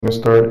going to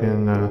start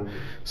in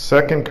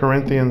 2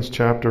 Corinthians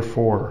chapter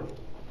 4.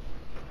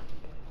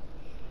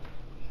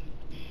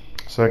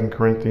 2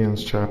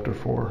 Corinthians chapter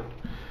 4.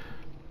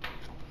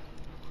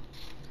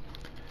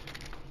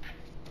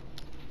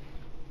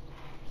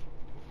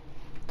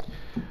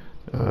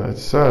 It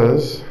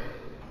says,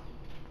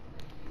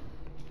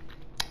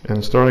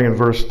 and starting in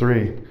verse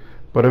 3,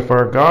 "But if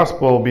our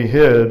gospel be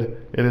hid,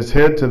 it is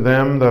hid to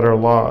them that are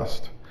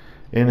lost,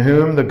 in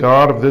whom the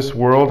God of this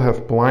world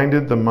hath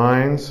blinded the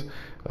minds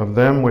of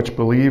them which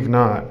believe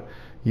not,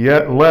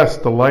 yet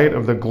lest the light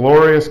of the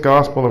glorious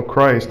gospel of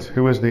Christ,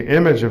 who is the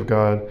image of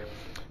God,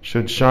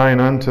 should shine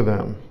unto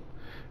them.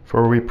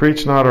 For we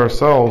preach not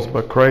ourselves,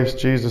 but Christ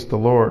Jesus the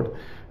Lord,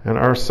 and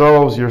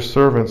ourselves your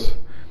servants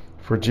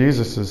for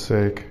Jesus'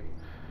 sake.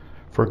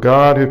 For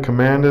God, who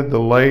commanded the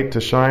light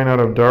to shine out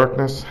of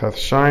darkness, hath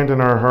shined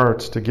in our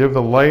hearts to give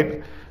the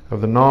light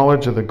of the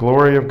knowledge of the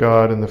glory of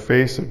God in the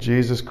face of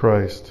Jesus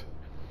Christ.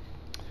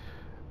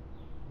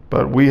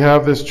 But we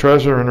have this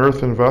treasure in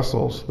earthen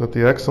vessels, that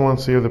the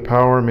excellency of the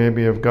power may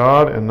be of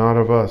God and not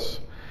of us.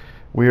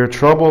 We are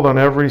troubled on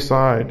every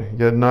side,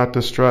 yet not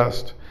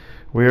distressed.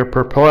 We are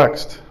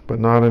perplexed,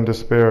 but not in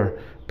despair.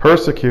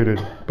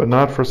 Persecuted, but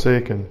not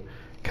forsaken.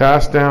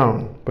 Cast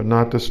down, but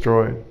not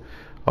destroyed.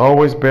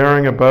 Always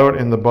bearing about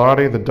in the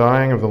body the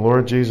dying of the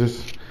Lord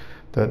Jesus,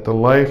 that the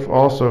life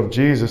also of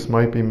Jesus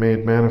might be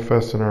made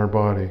manifest in our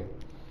body.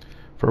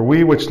 For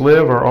we which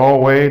live are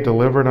alway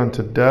delivered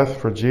unto death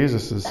for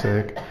Jesus'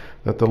 sake,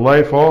 that the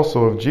life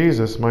also of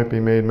Jesus might be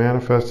made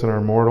manifest in our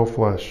mortal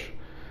flesh.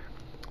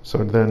 So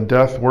then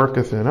death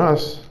worketh in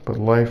us, but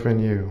life in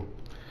you.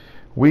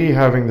 We,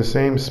 having the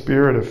same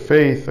spirit of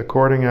faith,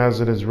 according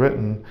as it is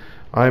written,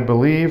 I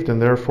believed, and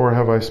therefore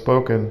have I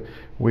spoken.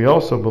 We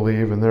also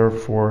believe, and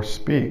therefore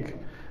speak,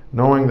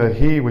 knowing that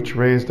he which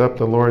raised up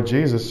the Lord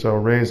Jesus shall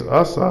raise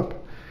us up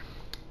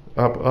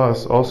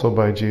us also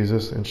by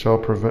Jesus, and shall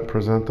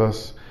present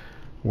us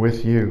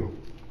with you.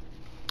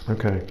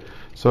 Okay,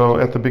 so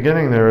at the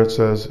beginning there it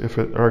says, if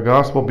our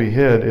gospel be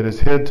hid, it is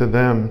hid to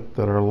them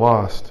that are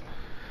lost,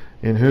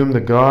 in whom the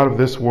God of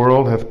this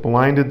world hath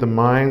blinded the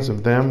minds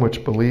of them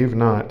which believe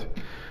not.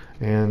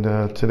 And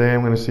today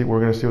we're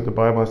going to see what the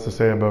Bible has to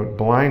say about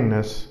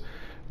blindness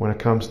when it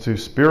comes to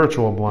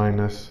spiritual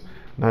blindness,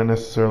 not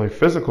necessarily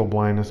physical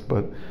blindness,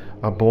 but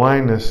a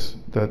blindness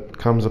that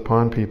comes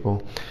upon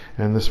people.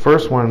 And this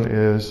first one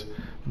is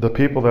the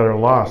people that are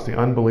lost, the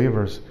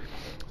unbelievers.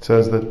 It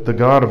says that the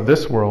God of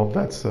this world,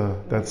 that's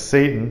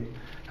Satan,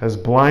 has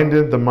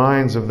blinded the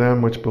minds of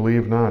them which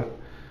believe not.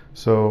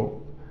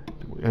 So,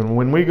 and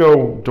when we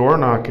go door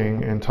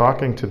knocking and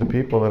talking to the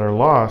people that are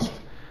lost,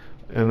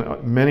 in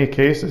many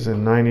cases,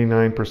 in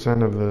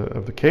 99%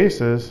 of the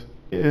cases,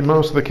 in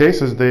most of the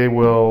cases, they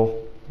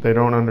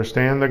don't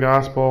understand the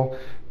gospel.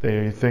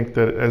 They think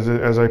that,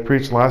 as I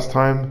preached last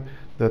time,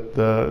 that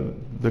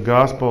the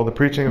gospel, the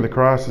preaching of the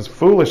cross, is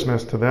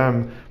foolishness to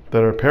them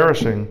that are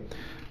perishing,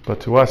 but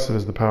to us it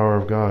is the power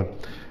of God.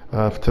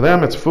 To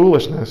them it's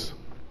foolishness,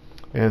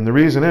 and the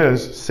reason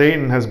is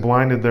Satan has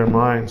blinded their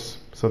minds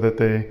so that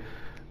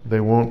they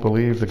won't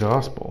believe the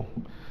gospel.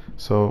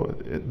 So,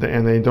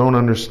 and they don't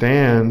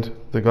understand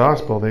the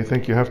gospel. They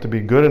think you have to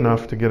be good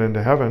enough to get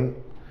into heaven.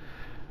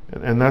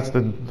 And that's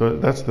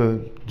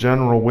the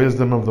general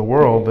wisdom of the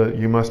world, that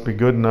you must be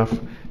good enough.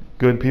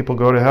 Good people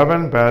go to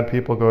heaven, bad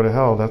people go to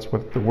hell. That's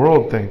what the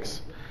world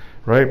thinks,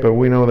 right? But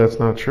we know that's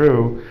not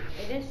true.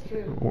 It is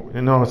true.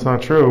 No, it's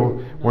not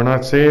true. We're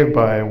not saved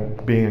by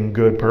being a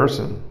good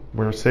person.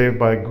 We're saved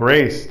by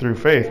grace through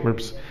faith. We're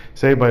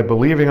saved by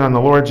believing on the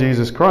Lord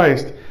Jesus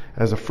Christ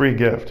as a free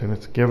gift, and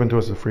it's given to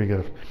us as a free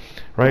gift,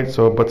 right?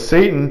 So, but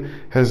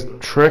Satan has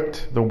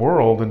tricked the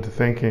world into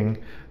thinking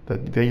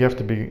that you have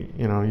to be,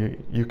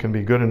 you can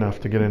be good enough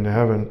to get into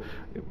heaven,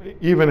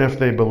 even if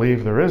they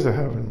believe there is a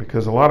heaven,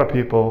 because a lot of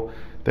people,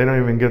 they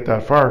don't even get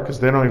that far because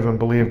they don't even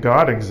believe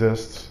God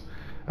exists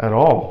at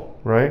all,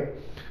 right?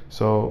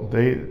 So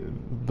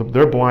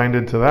they're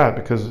blinded to that,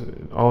 because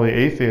all the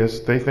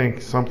atheists, they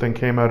think something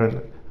came out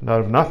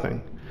of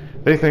nothing.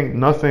 They think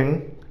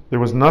there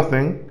was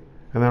nothing,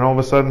 and then all of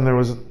a sudden there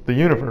was the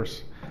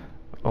universe.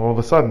 All of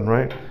a sudden,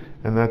 right?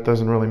 And that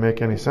doesn't really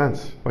make any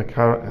sense. Like,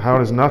 how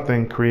does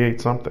nothing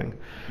create something,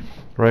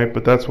 right?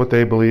 But that's what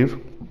they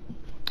believe,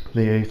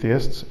 the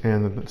atheists.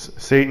 And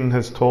Satan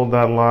has told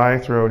that lie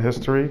throughout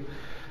history.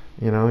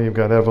 You've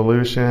got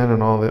evolution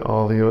and all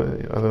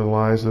the other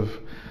lies of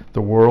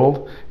the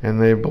world,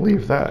 and they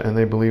believe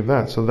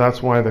that. So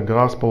that's why the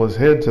gospel is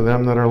hid to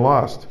them that are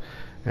lost.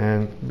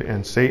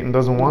 And Satan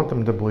doesn't want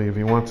them to believe.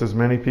 He wants as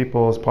many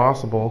people as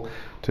possible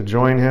to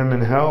join him in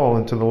hell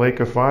and to the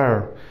lake of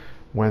fire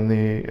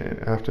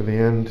after the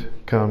end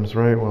comes,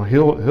 right? Well,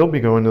 he'll be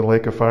going to the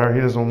lake of fire.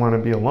 He doesn't want to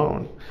be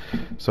alone.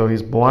 So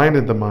he's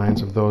blinded the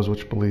minds of those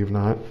which believe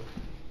not,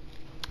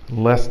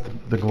 lest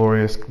the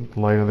glorious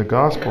light of the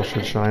gospel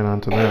should shine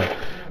unto them.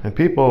 And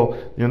people,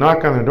 you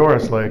knock on their door,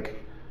 it's like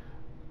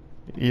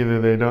either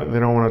they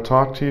don't want to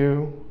talk to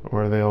you,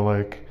 or they'll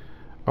like,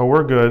 oh,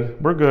 we're good,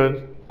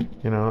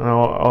 and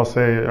I'll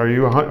say, are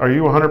you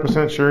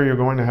 100% sure you're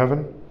going to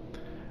heaven?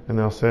 And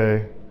they'll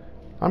say,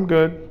 I'm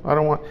good.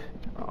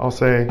 I'll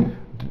say,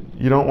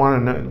 you don't want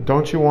to know,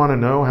 don't you want to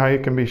know how you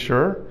can be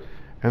sure?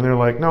 And they're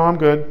like, no, I'm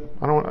good.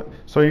 I don't want.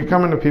 So you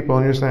come into people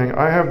and you're saying,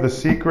 I have the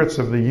secrets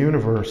of the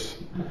universe,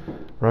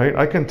 right?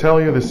 I can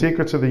tell you the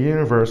secrets of the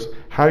universe,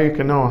 how you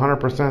can know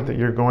 100% that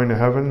you're going to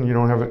heaven. You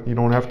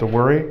don't have to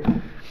worry.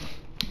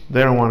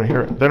 They don't want to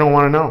hear it. They don't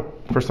want to know.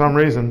 For some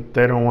reason,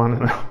 they don't want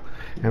to know.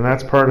 And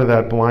that's part of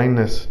that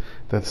blindness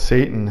that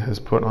Satan has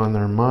put on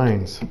their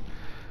minds.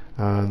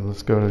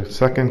 Let's go to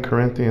 2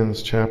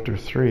 Corinthians chapter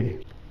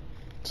 3.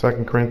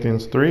 2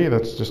 Corinthians 3,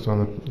 that's just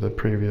on the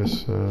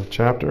previous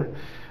chapter.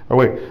 Oh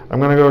wait, I'm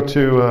going to go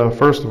to,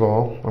 first of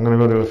all, I'm going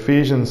to go to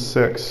Ephesians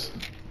 6.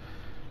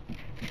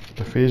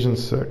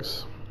 Ephesians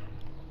 6.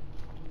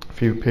 A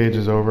few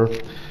pages over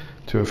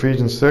to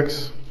Ephesians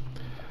 6.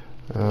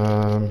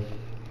 Right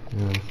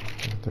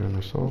there in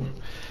myself.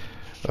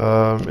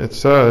 It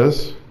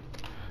says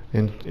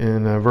in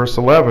verse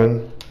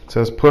 11, it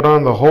says, put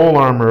on the whole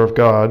armor of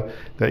God,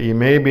 that ye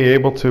may be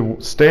able to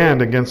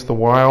stand against the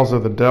wiles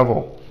of the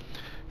devil.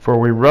 For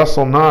we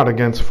wrestle not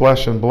against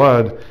flesh and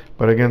blood,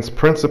 but against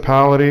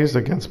principalities,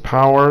 against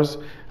powers,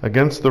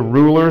 against the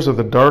rulers of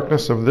the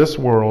darkness of this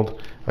world,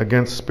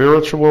 against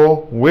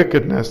spiritual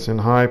wickedness in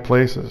high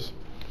places.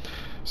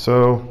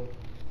 So,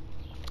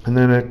 and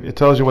then it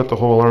tells you what the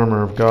whole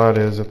armor of God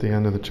is at the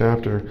end of the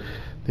chapter.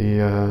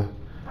 The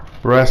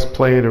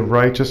breastplate of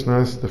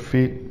righteousness,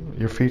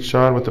 your feet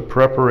shod with the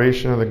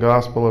preparation of the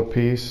gospel of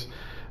peace.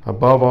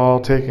 Above all,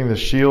 taking the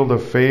shield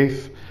of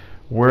faith,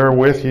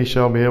 wherewith ye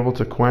shall be able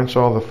to quench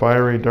all the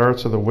fiery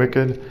darts of the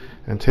wicked,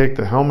 and take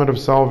the helmet of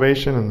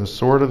salvation and the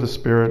sword of the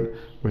Spirit,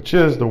 which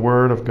is the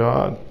word of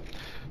God.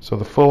 So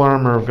the full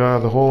armor of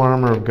God, the whole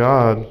armor of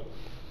God,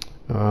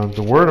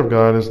 the word of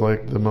God is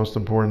like the most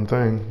important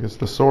thing. It's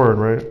the sword,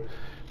 right?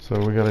 So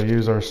we got to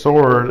use our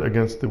sword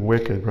against the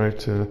wicked, right?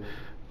 To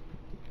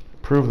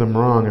prove them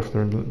wrong if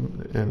they're,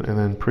 and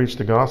then preach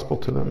the gospel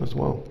to them as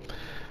well.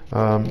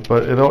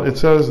 But it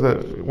says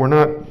that we're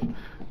not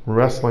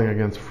wrestling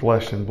against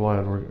flesh and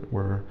blood.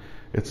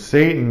 It's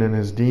Satan and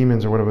his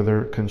demons or whatever.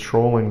 They're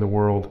controlling the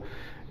world.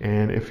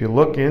 And if you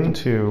look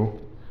into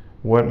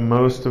what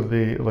most of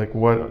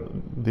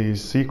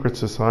these secret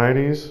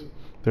societies,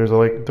 there's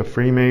like the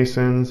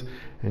Freemasons,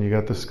 and you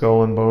got the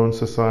Skull and Bone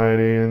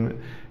Society,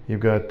 and you've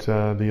got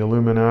the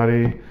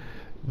Illuminati.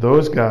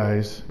 Those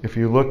guys, if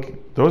you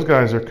look, those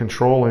guys are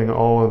controlling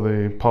all of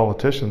the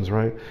politicians,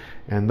 right?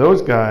 And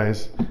those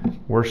guys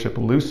worship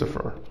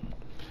Lucifer,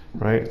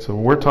 right? So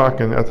we're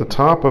talking at the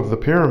top of the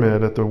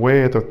pyramid, at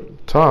the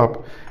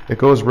top, it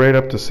goes right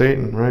up to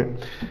Satan, right?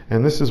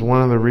 And this is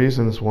one of the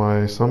reasons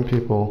why some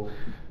people,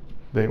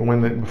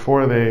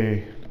 before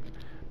they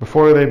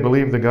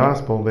believe the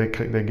gospel, they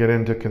get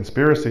into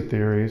conspiracy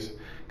theories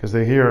because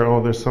they hear,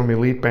 oh, there's some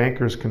elite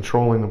bankers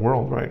controlling the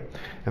world, right?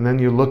 And then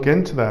you look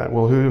into that.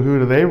 Well, who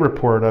do they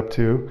report up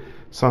to?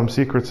 Some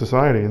secret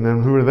society. And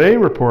then who do they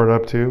report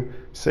up to?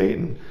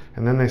 Satan.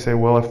 And then they say,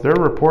 well, if they're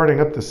reporting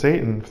up to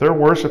Satan, if they're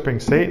worshiping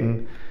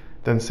Satan,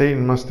 then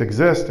Satan must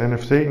exist. And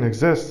if Satan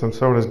exists, then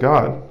so does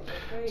God.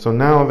 So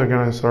now they're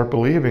going to start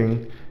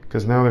believing,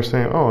 because now they're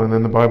saying, oh, and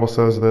then the Bible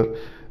says that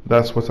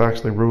that's what's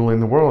actually ruling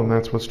the world, and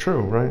that's what's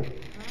true, right?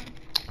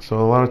 So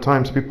a lot of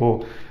times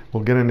people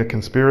will get into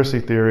conspiracy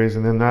theories,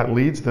 and then that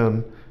leads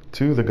them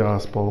to the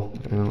gospel.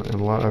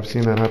 And I've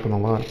seen that happen a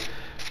lot.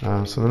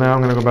 So now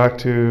I'm going to go back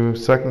to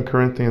 2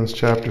 Corinthians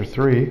chapter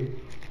 3,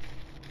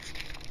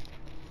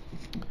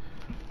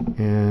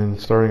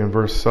 and starting in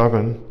verse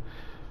 7.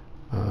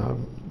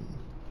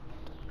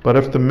 But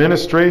if the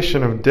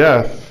ministration of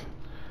death,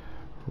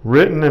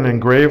 written and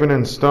engraven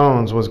in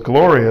stones, was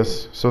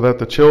glorious, so that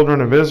the children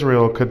of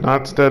Israel could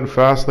not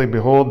steadfastly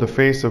behold the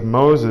face of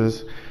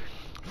Moses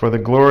for the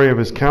glory of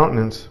his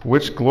countenance,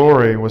 which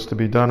glory was to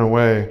be done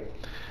away,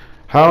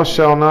 how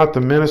shall not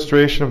the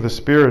ministration of the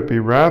Spirit be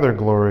rather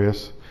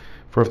glorious?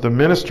 For if the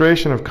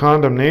ministration of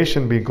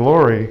condemnation be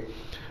glory,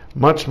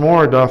 much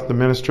more doth the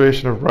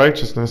ministration of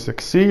righteousness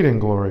exceed in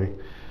glory.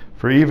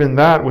 For even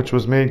that which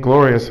was made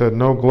glorious had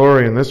no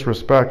glory in this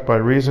respect, by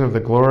reason of the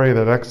glory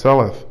that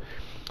excelleth.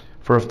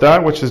 For if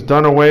that which is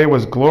done away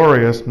was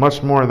glorious,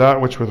 much more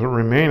that which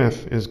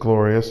remaineth is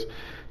glorious.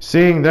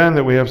 Seeing then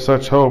that we have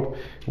such hope,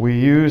 we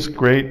use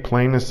great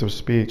plainness of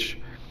speech.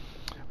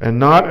 And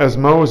not as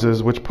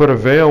Moses, which put a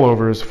veil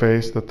over his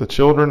face, that the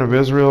children of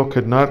Israel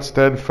could not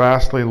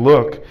steadfastly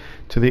look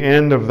to the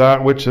end of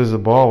that which is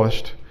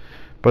abolished,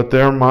 but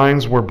their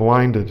minds were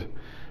blinded.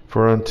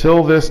 For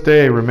until this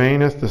day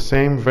remaineth the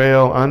same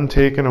veil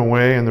untaken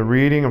away in the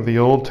reading of the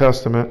Old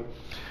Testament,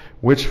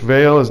 which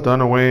veil is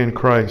done away in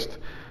Christ.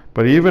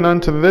 But even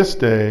unto this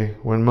day,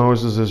 when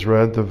Moses is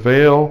read, the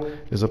veil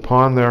is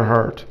upon their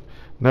heart.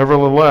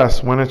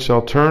 Nevertheless, when it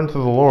shall turn to the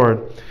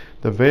Lord,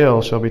 the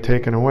veil shall be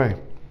taken away.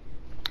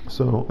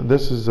 So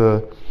this is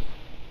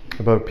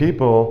about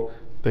people.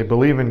 They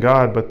believe in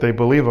God, but they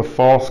believe a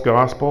false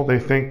gospel. They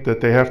think that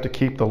they have to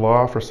keep the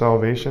law for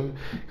salvation,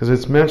 because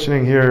it's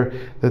mentioning here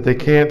that they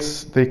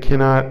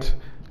cannot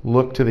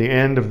look to the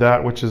end of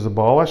that which is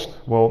abolished.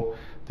 Well,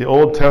 the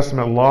Old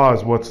Testament law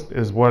is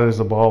what is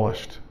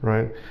abolished,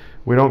 right?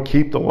 we don't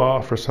keep the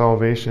law for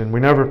salvation.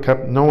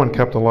 No one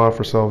kept the law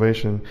for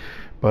salvation,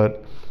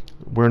 but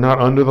we're not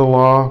under the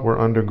law, we're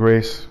under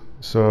grace.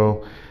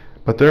 So,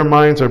 but their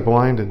minds are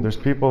blinded. There's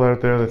people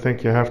out there that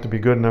think you have to be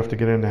good enough to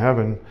get into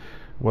heaven.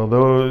 Well,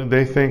 though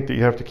they think that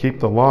you have to keep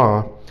the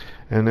law,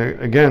 and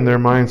again, their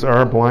minds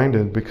are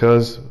blinded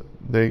because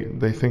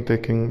they think they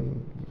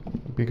can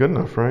be good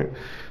enough, right?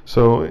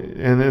 So,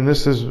 and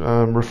this is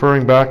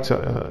referring back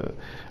to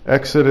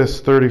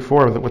Exodus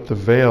 34, that with the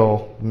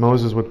veil,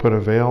 Moses would put a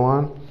veil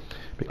on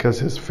because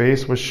his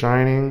face was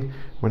shining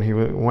when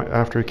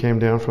after he came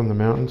down from the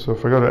mountain. So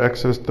if I go to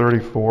Exodus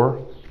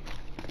 34,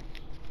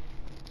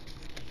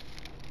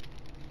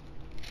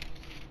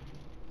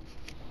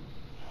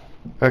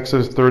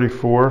 Exodus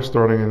 34,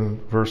 starting in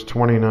verse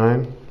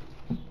 29,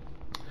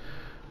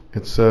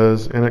 it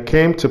says, "And it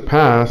came to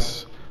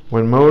pass,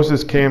 when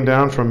Moses came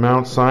down from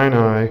Mount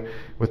Sinai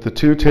with the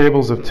 2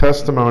 tables of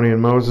testimony in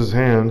Moses'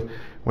 hand,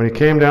 when he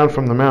came down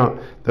from the mount,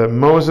 that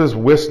Moses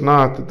wist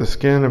not that the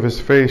skin of his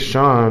face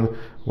shone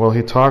while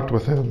he talked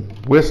with him."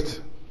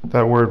 Wist,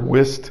 that word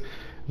wist,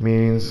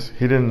 means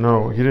he didn't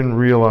know, he didn't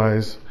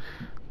realize,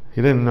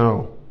 he didn't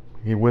know,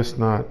 he wist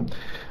not.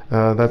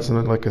 That's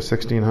like a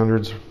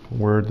 1600s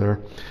word there.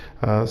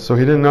 So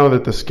he didn't know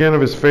that the skin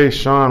of his face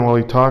shone while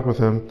he talked with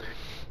him.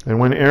 And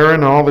when Aaron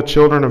and all the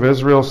children of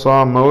Israel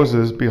saw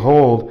Moses,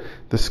 behold,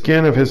 the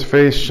skin of his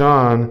face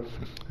shone,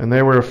 and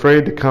they were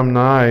afraid to come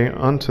nigh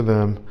unto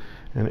them.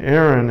 And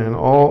Aaron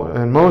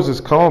and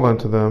Moses called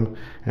unto them,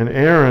 and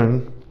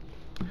Aaron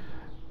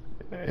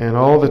and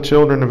all the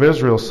children of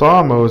Israel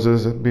saw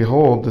Moses, and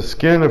behold, the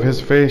skin of his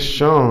face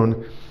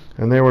shone,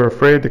 and they were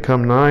afraid to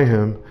come nigh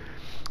him.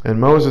 And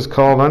Moses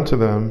called unto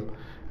them,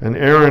 and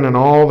Aaron and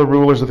all the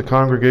rulers of the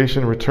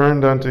congregation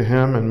returned unto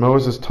him, and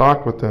Moses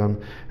talked with them.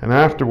 And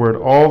afterward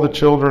all the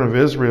children of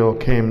Israel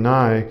came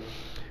nigh,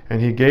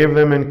 and he gave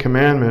them in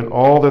commandment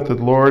all that the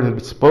Lord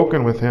had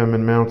spoken with him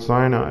in Mount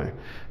Sinai.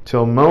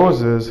 Till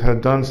Moses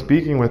had done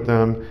speaking with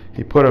them,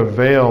 he put a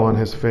veil on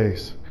his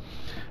face.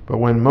 But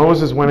when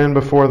Moses went in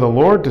before the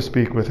Lord to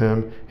speak with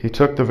him, he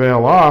took the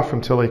veil off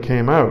until he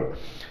came out.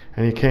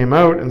 And he came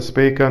out and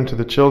spake unto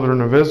the children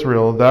of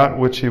Israel that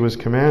which he was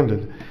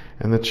commanded.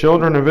 And the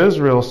children of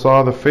Israel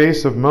saw the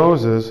face of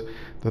Moses,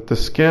 that the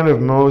skin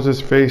of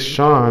Moses' face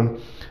shone,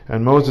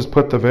 and Moses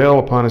put the veil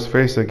upon his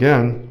face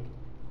again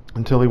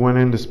until he went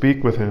in to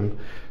speak with him.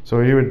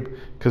 So he would,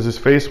 because his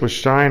face was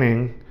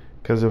shining,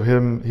 because of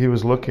him, he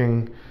was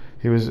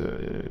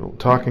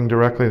talking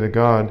directly to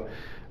God.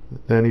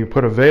 Then he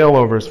put a veil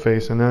over his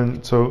face, and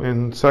then so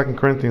in 2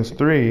 Corinthians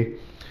 3,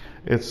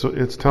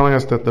 it's telling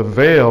us that the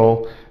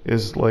veil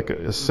is like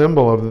a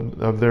symbol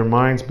of their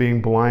minds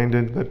being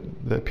blinded,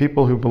 that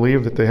people who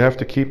believe that they have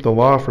to keep the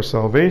law for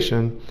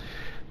salvation,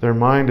 their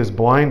mind is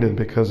blinded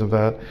because of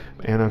that.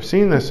 And I've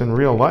seen this in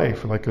real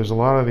life. Like there's a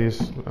lot of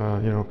these,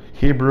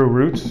 Hebrew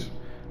roots.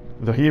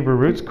 The Hebrew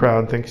roots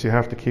crowd thinks you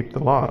have to keep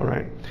the law,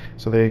 right?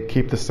 So they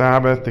keep the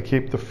Sabbath, they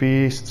keep the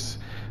feasts.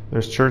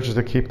 There's churches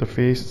that keep the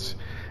feasts.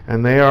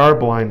 And they are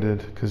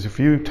blinded, because if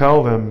you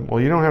tell them,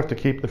 well, you don't have to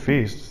keep the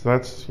feasts,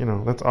 that's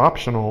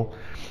optional.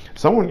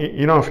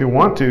 If you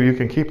want to, you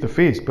can keep the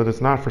feast, but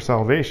it's not for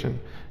salvation.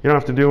 You don't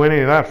have to do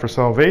any of that for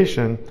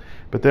salvation,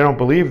 but they don't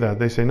believe that.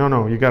 They say,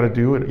 no, you got to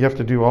do it. You have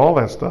to do all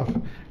that stuff,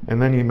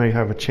 and then you may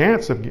have a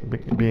chance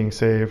of being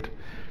saved.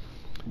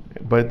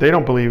 But they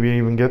don't believe you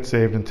even get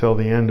saved until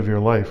the end of your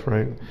life,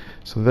 right?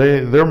 So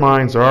their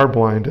minds are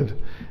blinded.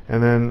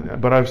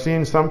 But I've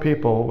seen some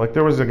people, like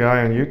there was a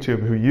guy on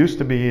YouTube who used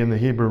to be in the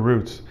Hebrew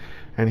roots,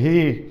 and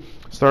he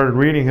started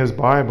reading his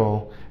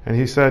Bible, and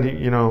he said,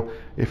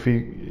 if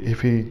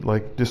he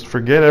like just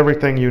forget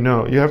everything you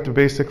know, you have to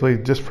basically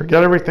just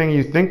forget everything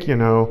you think you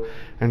know,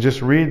 and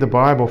just read the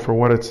Bible for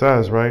what it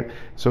says, right?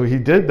 So he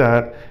did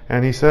that,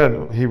 and he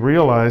said he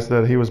realized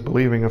that he was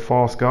believing a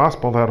false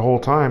gospel that whole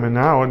time, and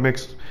now it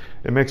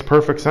makes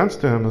perfect sense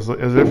to him, as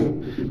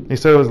if he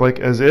said it was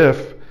like as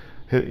if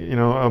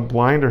a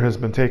blinder has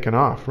been taken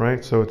off,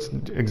 right? So it's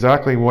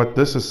exactly what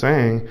this is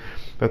saying,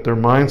 that their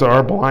minds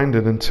are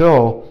blinded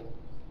until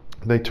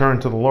they turn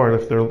to the Lord.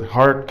 If their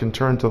heart can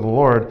turn to the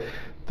Lord,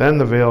 then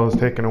the veil is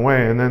taken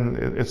away, and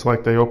then it's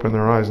like they open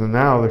their eyes, and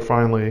now they're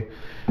finally,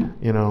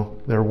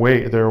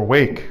 they're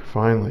awake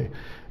finally.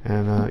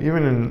 And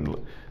even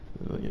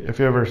if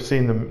you ever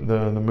seen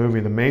the movie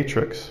The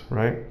Matrix,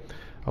 right?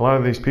 A lot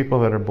of these people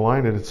that are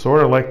blinded, it's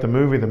sort of like the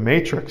movie The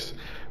Matrix,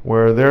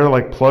 where they're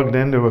like plugged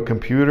into a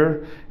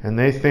computer and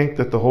they think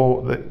that the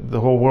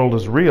whole world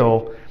is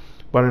real,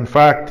 but in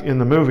fact in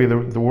the movie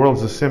the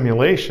world's a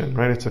simulation,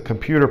 right? It's a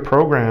computer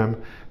program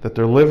that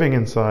they're living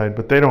inside,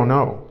 but they don't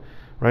know,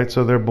 right?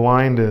 So they're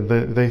blinded.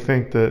 They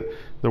think that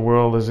the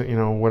world is,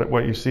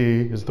 what you see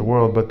is the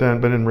world, but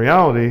in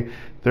reality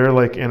they're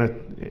like in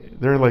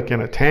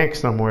a tank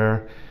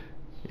somewhere,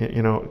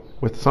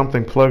 with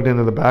something plugged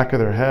into the back of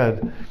their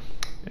head,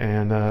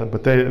 and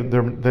but they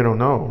don't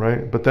know,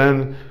 right? But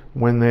then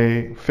when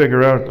they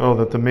figure out,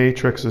 that the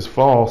matrix is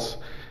false,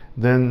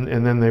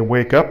 then they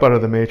wake up out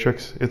of the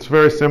matrix. It's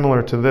very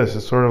similar to this.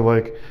 It's sort of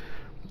like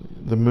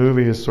the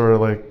movie is sort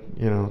of like,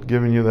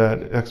 giving you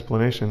that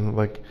explanation,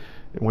 like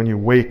when you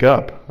wake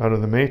up out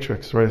of the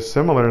matrix, right? It's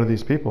similar to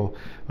these people.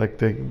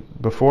 Like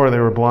before they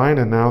were blind,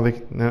 and now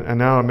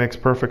it makes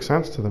perfect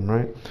sense to them,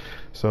 right?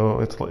 So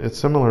it's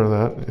similar to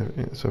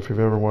that. So if you've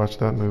ever watched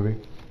that movie.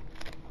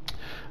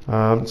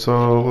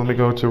 So let me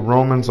go to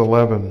Romans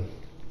 11.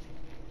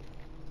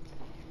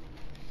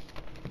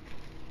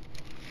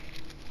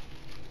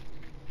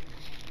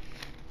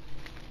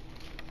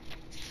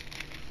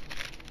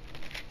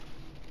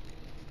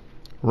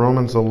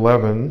 Romans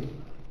 11,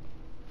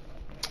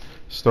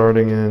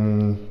 starting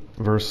in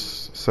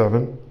verse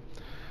 7.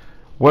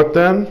 What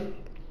then?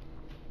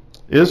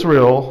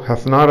 Israel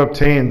hath not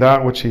obtained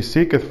that which he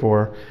seeketh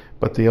for,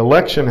 but the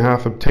election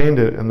hath obtained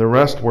it, and the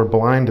rest were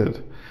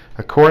blinded.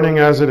 According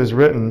as it is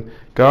written,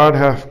 God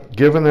hath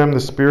given them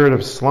the spirit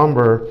of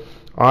slumber,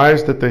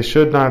 eyes that they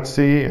should not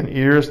see, and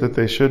ears that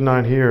they should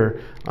not hear,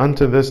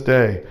 unto this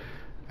day.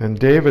 And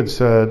David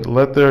said,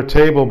 Let their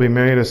table be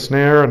made a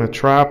snare and a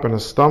trap and a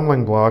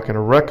stumbling block and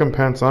a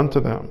recompense unto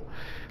them.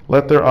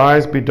 Let their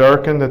eyes be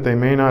darkened that they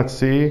may not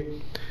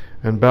see,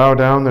 and bow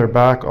down their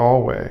back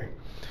alway.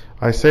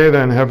 I say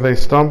then, have they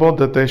stumbled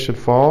that they should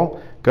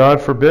fall?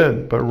 God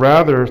forbid, but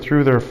rather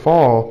through their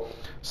fall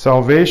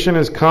salvation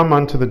is come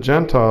unto the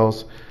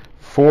Gentiles,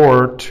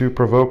 for to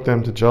provoke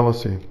them to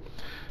jealousy.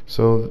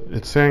 So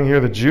it's saying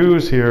here the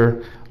Jews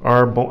here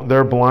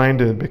they're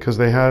blinded because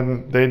they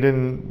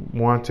didn't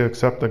want to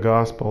accept the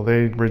gospel.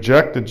 They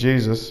rejected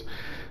Jesus,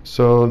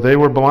 so they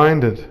were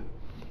blinded.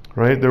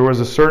 Right? There was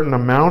a certain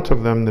amount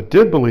of them that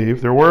did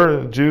believe. There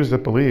were Jews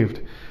that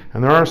believed,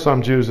 and there are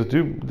some Jews that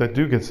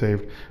do get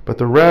saved, but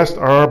the rest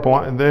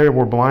they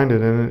were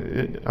blinded,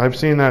 and I've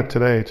seen that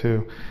today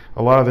too.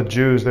 A lot of the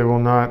Jews they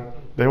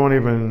won't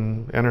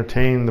even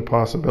entertain the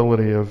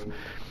possibility of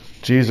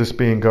Jesus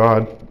being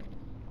God.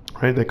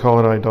 Right? They call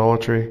it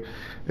idolatry,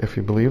 if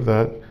you believe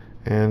that.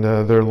 And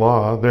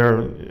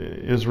their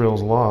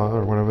Israel's law,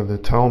 or whatever, the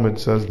Talmud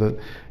says that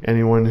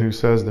anyone who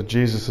says that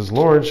Jesus is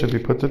Lord should be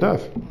put to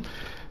death.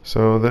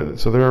 So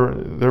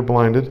they're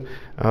blinded.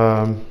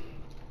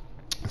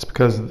 It's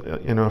because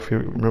if you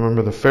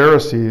remember the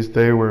Pharisees,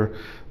 they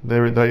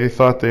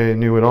thought they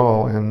knew it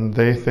all, and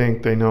they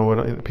think they know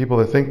it. People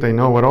that think they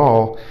know it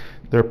all,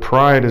 their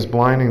pride is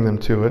blinding them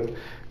to it.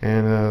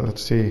 And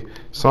let's see,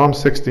 Psalm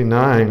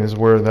 69 is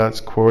where that's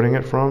quoting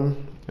it from.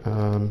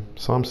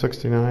 Psalm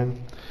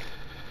 69,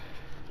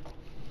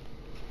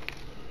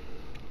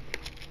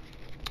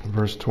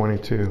 verse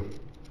 22.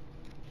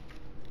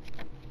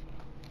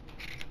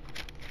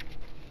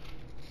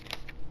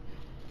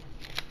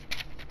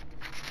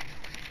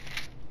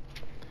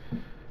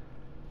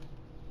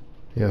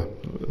 Yeah,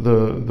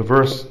 the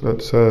verse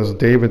that says,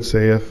 David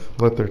saith,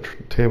 let their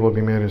table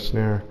be made a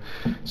snare.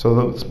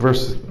 So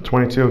verse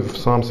 22 of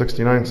Psalm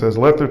 69 says,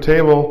 let their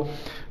table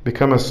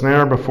become a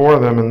snare before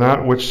them, and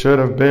that which should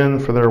have been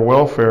for their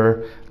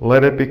welfare,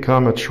 let it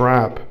become a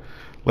trap.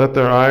 Let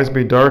their eyes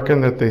be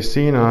darkened that they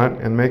see not,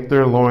 and make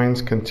their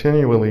loins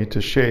continually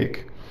to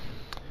shake.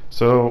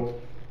 So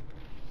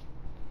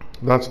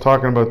that's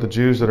talking about the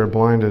Jews that are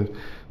blinded,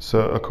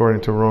 so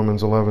according to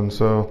Romans 11.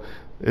 So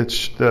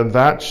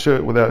that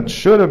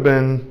should have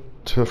been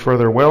for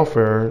their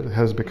welfare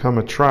has become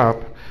a trap,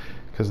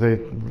 because they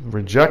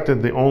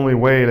rejected the only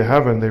way to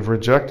heaven. They've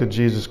rejected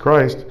Jesus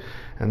Christ,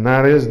 and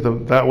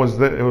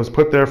it was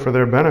put there for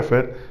their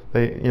benefit.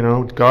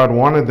 God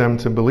wanted them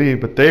to believe,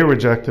 but they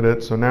rejected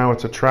it. So now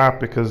it's a trap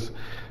because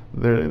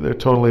they're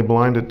totally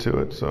blinded to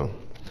it. So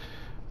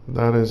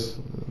that's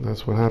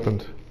what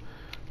happened.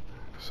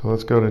 So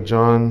let's go to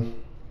John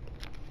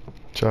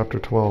chapter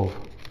 12.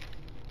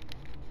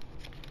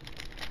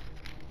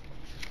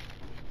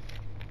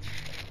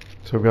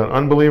 So we've got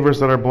unbelievers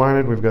that are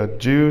blinded, we've got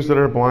Jews that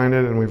are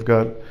blinded, and we've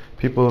got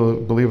people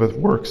who believe with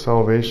works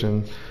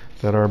salvation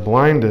that are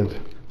blinded.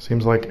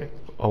 Seems like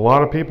a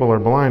lot of people are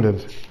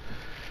blinded.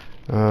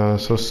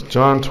 So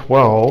John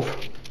 12,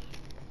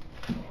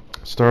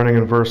 starting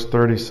in verse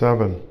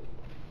 37.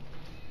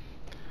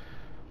 It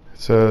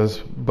says,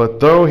 But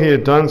though he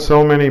had done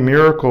so many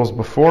miracles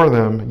before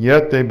them,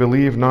 yet they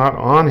believed not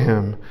on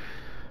him,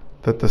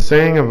 that the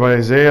saying of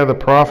Isaiah the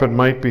prophet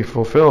might be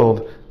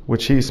fulfilled,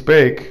 which he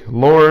spake,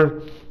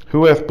 Lord,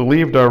 who hath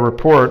believed our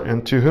report,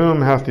 and to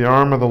whom hath the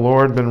arm of the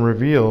Lord been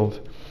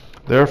revealed?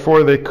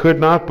 Therefore they could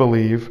not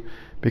believe,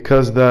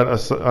 because that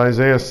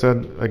Isaiah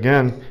said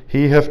again,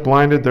 He hath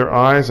blinded their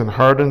eyes and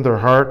hardened their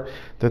heart,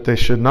 that they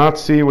should not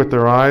see with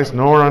their eyes,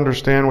 nor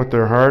understand with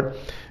their heart,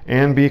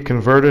 and be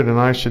converted, and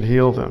I should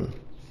heal them.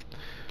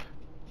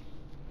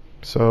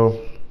 So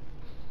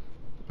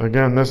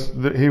again,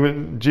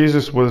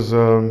 Jesus was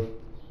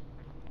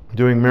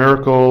doing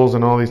miracles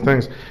and all these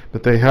things,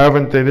 but they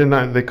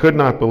could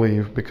not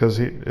believe, because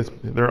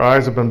their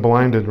eyes have been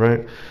blinded,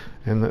 right?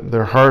 And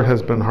their heart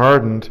has been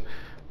hardened.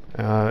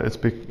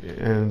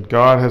 And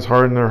God has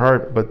hardened their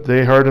heart, but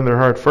they hardened their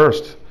heart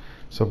first.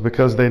 So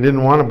because they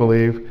didn't want to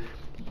believe,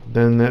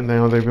 then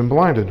now they've been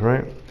blinded,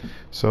 right?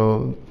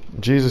 So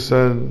Jesus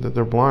said that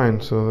they're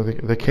blind, so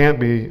they can't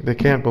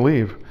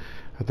believe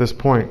at this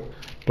point.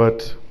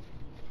 But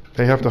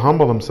they have to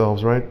humble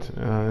themselves, right,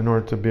 in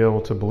order to be able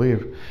to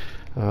believe.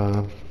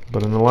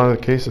 But in a lot of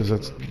the cases,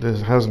 it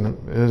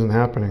isn't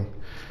happening.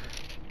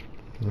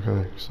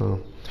 Okay,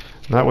 so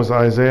that was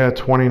Isaiah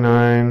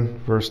 29,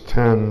 verse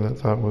 10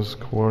 that was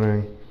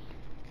quoting.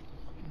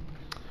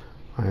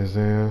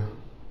 Isaiah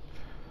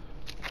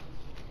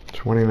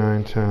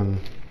 29:10.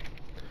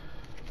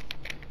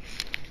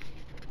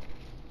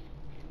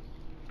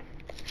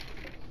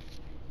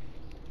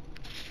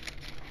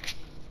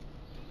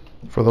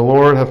 For the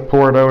Lord hath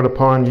poured out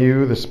upon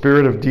you the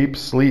spirit of deep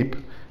sleep,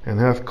 and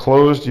hath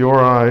closed your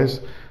eyes.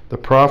 The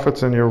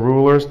prophets and your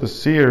rulers, the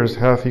seers,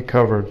 hath he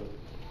covered.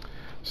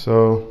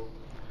 So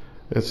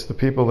it's the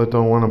people that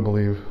don't want to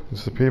believe.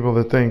 It's the people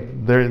that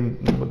think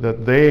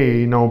that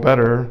they know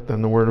better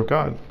than the Word of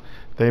God.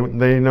 They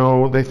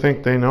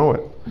think they know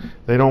it.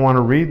 They don't want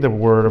to read the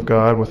Word of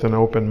God with an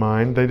open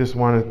mind. They just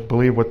want to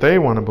believe what they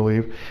want to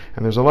believe.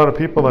 And there's a lot of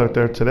people out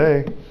there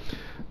today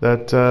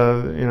that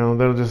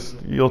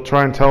you'll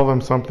try and tell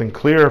them something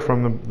clear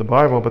from the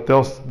Bible, but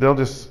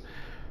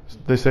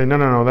they say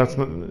no, that's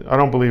not, I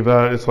don't believe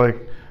that. It's like,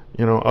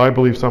 I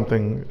believe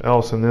something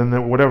else, and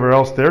then whatever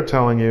else they're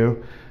telling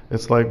you,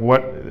 it's like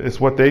it's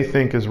what they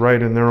think is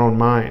right in their own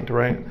mind,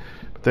 right?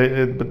 But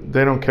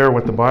they don't care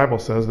what the Bible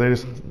says.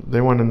 They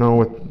want to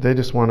know they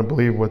just want to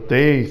believe what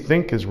they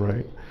think is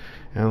right,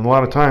 and a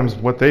lot of times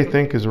what they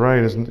think is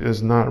right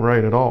is not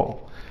right at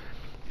all.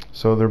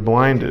 So they're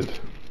blinded.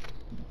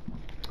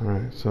 All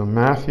right, so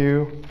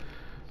Matthew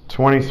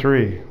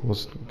 23. We'll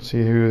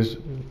see who is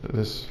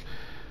this.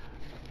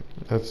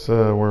 That's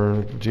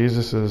where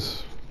Jesus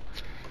is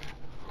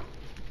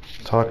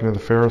talking to the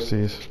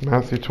Pharisees.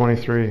 Matthew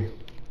 23.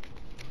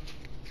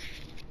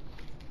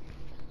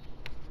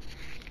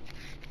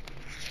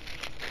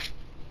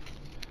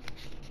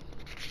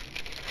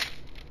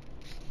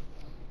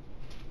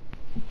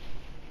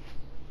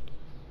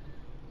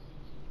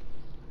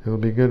 It'll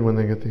be good when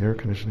they get the air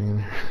conditioning in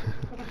here.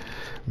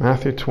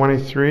 Matthew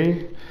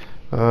 23,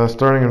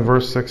 starting in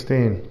verse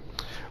 16.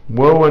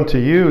 Woe unto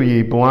you,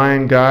 ye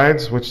blind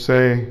guides, which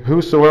say,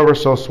 Whosoever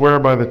shall swear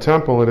by the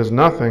temple, it is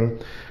nothing,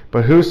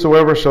 but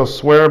whosoever shall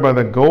swear by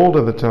the gold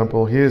of the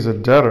temple, he is a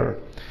debtor.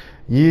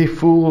 Ye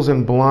fools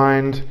and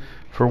blind,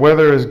 for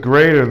whether is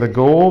greater, the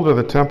gold or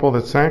the temple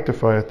that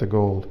sanctifieth the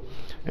gold?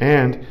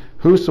 And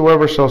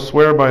whosoever shall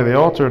swear by the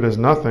altar, it is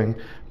nothing,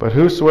 but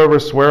whosoever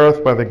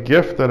sweareth by the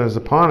gift that is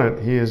upon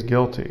it, he is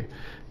guilty.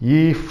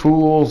 Ye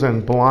fools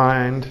and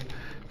blind,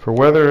 for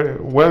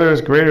whether is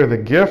greater, the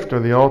gift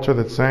or the altar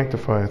that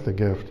sanctifieth the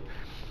gift?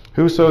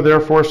 Whoso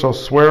therefore shall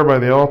swear by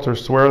the altar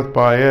sweareth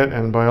by it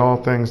and by all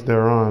things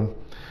thereon.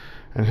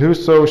 And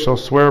whoso shall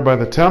swear by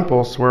the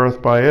temple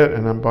sweareth by it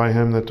and by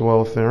him that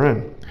dwelleth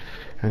therein.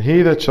 And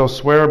he that shall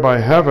swear by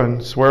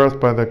heaven sweareth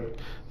by the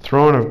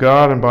throne of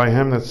God and by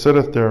him that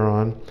sitteth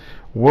thereon.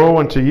 Woe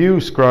unto you,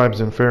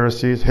 scribes and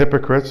Pharisees,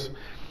 hypocrites!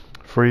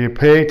 For ye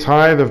pay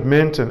tithe of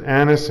mint and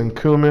anise and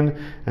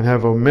cumin, and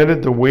have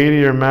omitted the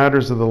weightier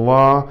matters of the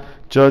law,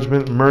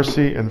 judgment,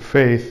 mercy, and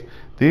faith.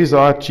 These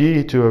ought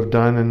ye to have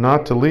done, and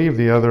not to leave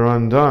the other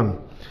undone.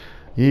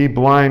 Ye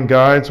blind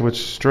guides,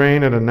 which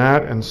strain at a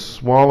gnat and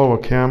swallow a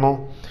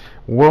camel.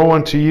 Woe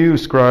unto you,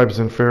 scribes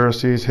and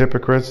Pharisees,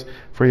 hypocrites!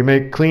 For ye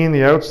make clean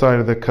the outside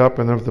of the cup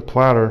and of the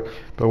platter,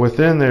 but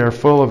within they are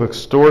full of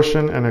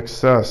extortion and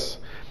excess.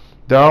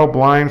 Thou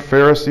blind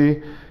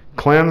Pharisee,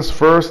 cleanse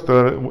first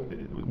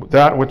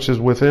that which is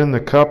within the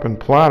cup and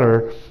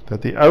platter,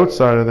 that the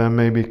outside of them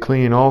may be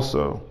clean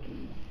also.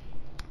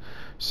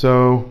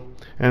 So,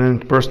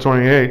 and in verse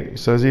 28, he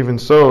says, Even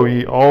so,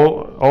 ye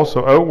all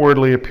also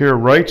outwardly appear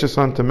righteous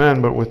unto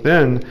men, but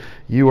within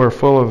you are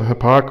full of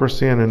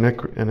hypocrisy and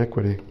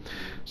iniquity.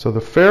 So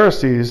the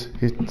Pharisees,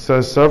 he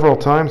says several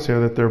times here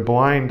that they're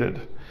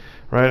blinded.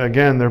 Right?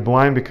 Again, they're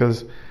blind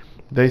because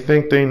they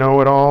think they know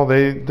it all.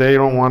 They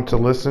don't want to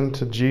listen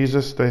to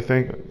Jesus. They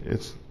think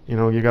it's,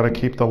 you got to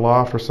keep the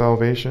law for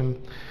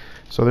salvation.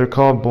 So they're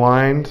called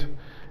blind,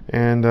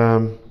 and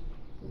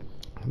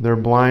they're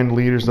blind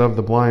leaders of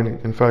the blind.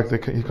 In fact,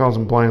 he calls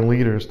them blind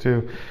leaders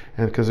too,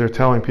 and because they're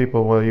telling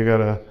people, well, you got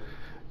to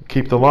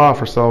keep the law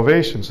for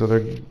salvation. So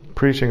they're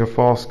preaching a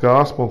false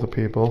gospel to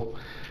people,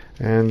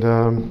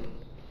 and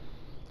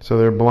so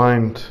they're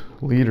blind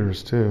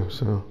leaders too.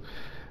 So.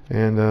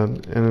 And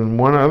in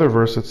one other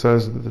verse it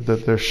says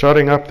that they're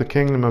shutting up the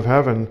kingdom of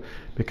heaven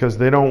because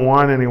they don't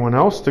want anyone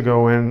else to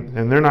go in,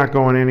 and they're not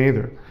going in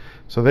either.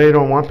 So they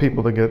don't want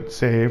people to get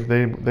saved.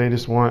 They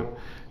just want,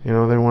 they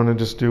want to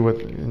just do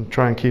and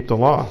try and keep the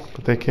law.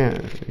 But they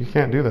can't. You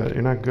can't do that.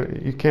 You're not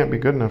good. You can't be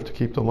good enough to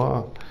keep the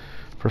law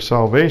for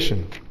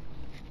salvation.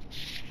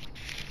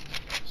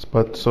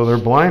 But so they're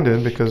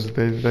blinded because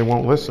they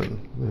won't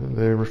listen.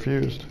 They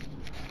refused.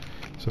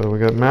 So we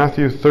got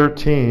Matthew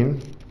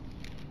 13.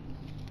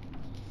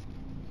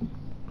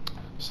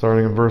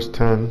 Starting in verse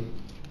 10.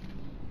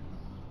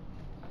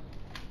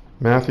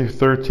 Matthew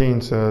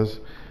 13 says,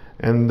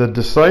 And the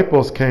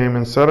disciples came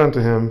and said unto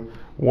him,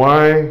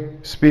 Why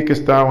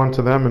speakest thou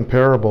unto them in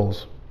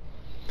parables?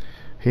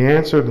 He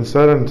answered and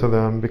said unto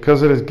them,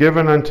 Because it is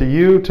given unto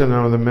you to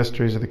know the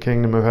mysteries of the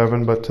kingdom of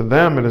heaven, but to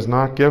them it is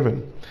not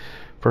given.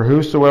 For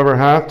whosoever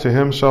hath, to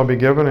him shall be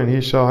given, and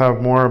he shall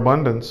have more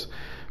abundance.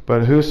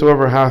 But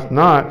whosoever hath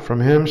not, from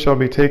him shall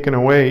be taken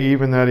away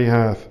even that he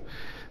hath.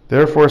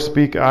 Therefore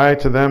speak I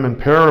to them in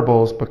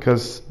parables,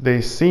 because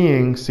they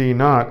seeing see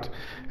not,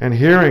 and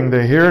hearing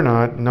they hear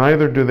not,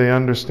 neither do they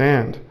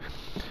understand.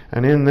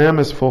 And in them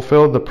is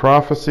fulfilled the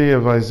prophecy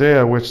of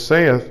Isaiah, which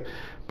saith,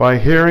 By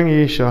hearing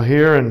ye shall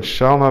hear, and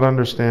shall not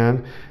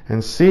understand,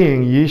 and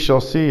seeing ye shall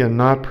see, and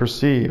not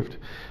perceived.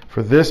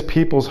 For this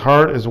people's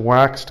heart is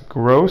waxed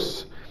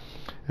gross,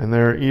 and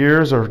their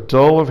ears are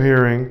dull of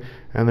hearing,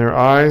 and their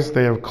eyes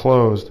they have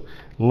closed,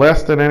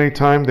 lest at any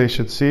time they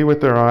should see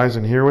with their eyes,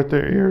 and hear with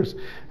their ears,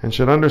 and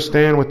should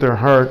understand with their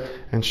heart,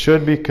 and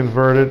should be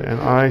converted, and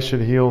I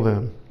should heal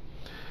them.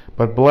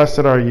 But blessed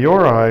are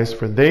your eyes,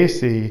 for they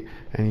see,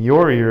 and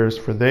your ears,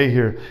 for they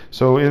hear.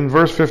 So in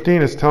verse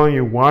 15, it's telling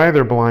you why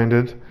they're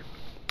blinded.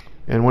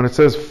 And when it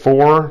says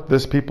for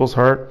this people's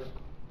heart,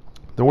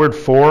 the word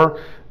for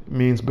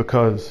means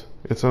because.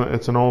 It's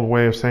an old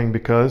way of saying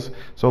because.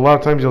 So a lot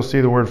of times you'll see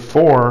the word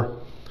for.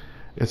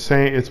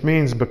 It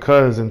means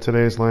because in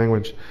today's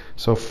language.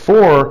 So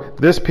for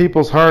this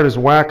people's heart is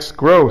waxed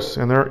gross,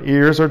 and their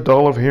ears are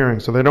dull of hearing.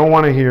 So they don't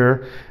want to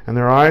hear, and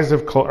their eyes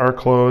are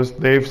closed.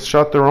 They've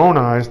shut their own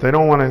eyes. They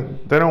don't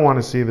want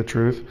to see the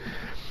truth,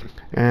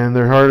 and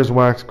their heart is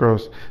waxed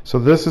gross. So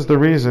this is the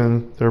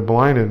reason they're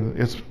blinded.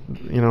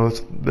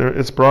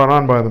 It's brought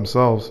on by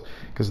themselves,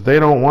 because they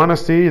don't want to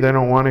see, they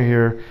don't want to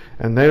hear,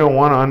 and they don't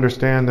want to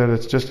understand that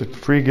it's just a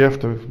free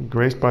gift of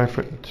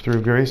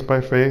through grace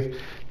by faith,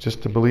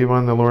 just to believe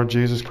on the Lord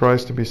Jesus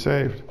Christ to be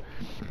saved.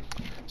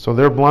 So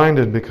they're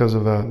blinded because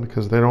of that,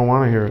 because they don't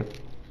want to hear it.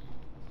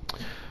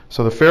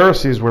 So the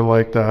Pharisees were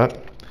like that,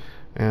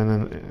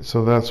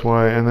 so that's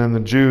why. And then the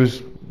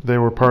Jews, they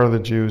were part of the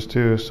Jews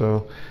too.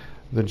 So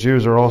the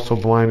Jews are also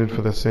blinded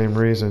for the same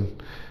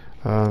reason.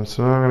 So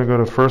now I'm going to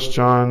go to 1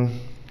 John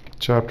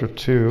chapter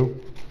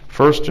 2.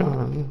 1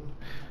 John,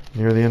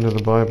 near the end of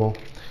the Bible.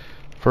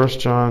 1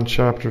 John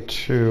chapter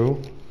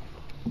 2,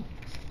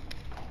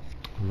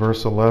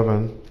 verse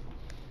 11.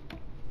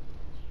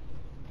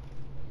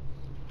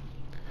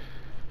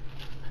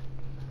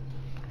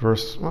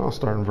 I'll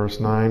start in verse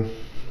 9.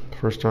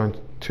 1 John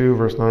 2,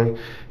 verse 9.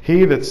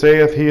 He that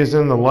saith he is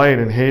in the light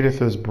and hateth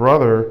his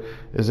brother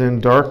is in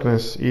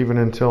darkness even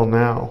until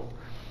now.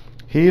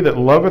 He that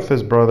loveth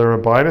his brother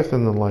abideth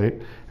in the light,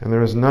 and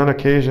there is none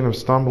occasion of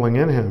stumbling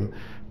in him.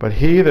 But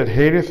he that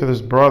hateth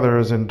his brother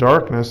is in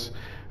darkness,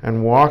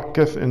 and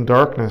walketh in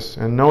darkness,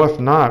 and knoweth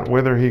not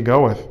whither he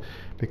goeth,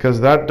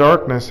 because that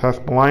darkness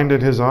hath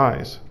blinded his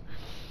eyes.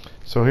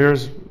 So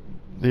here's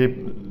the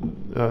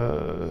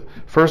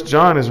 1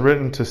 John is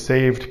written to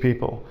saved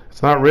people.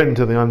 It's not written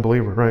to the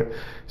unbeliever, right?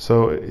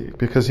 So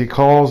because he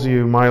calls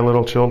you my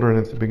little children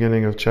at the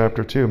beginning of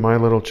chapter 2, my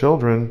little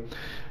children,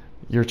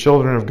 you're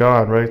children of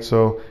God, right?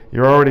 So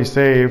you're already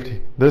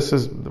saved. This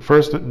is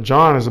 1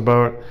 John is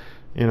about,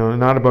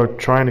 not about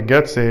trying to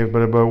get saved,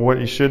 but about what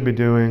you should be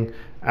doing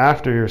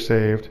after you're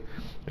saved.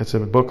 It's a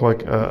book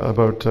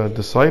about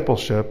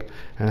discipleship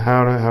and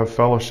how to have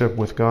fellowship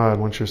with God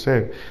once you're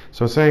saved.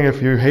 So it's saying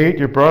if you hate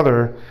your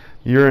brother,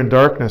 you're in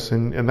darkness,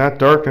 and that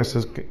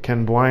darkness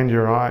can blind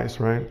your eyes,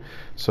 right?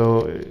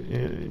 So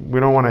we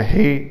don't want to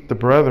hate the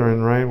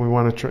brethren, right? We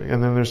want to,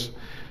 and then there's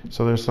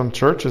some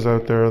churches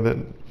out there that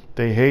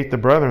they hate the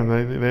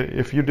brethren.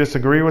 If you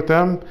disagree with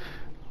them,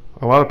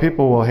 a lot of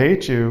people will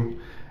hate you,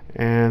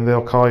 and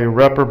they'll call you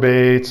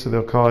reprobates.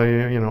 They'll call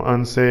you,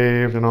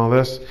 unsaved and all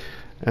this.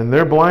 And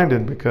they're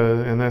blinded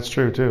and that's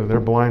true too.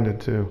 They're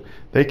blinded too.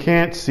 They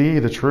can't see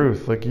the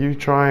truth. Like you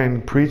try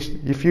and preach,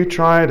 if you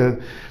try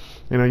to,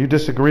 you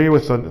disagree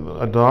with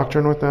a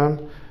doctrine with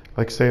them,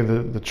 like say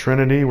the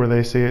Trinity, where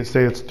they say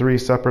it's three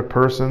separate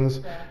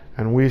persons,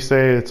 and we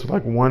say it's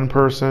like one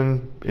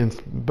person,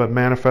 but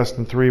manifest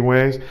in three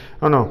ways.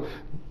 Oh no.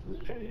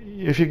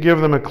 If you give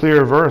them a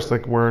clear verse,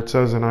 like where it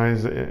says in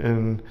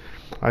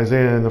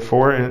Isaiah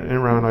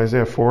around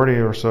Isaiah 40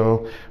 or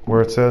so,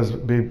 where it says,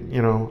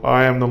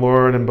 I am the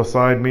Lord, and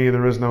beside me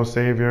there is no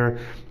Savior.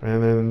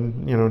 And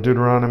then,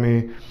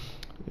 Deuteronomy,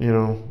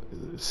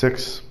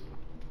 6,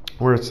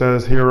 where it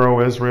says, Hear, O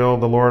Israel,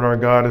 the Lord our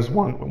God is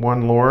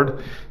one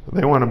Lord.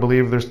 They want to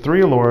believe there's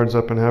three Lords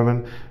up in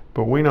heaven,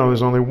 but we know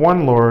there's only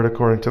one Lord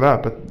according to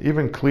that. But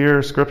even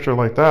clear scripture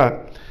like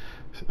that,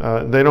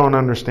 they don't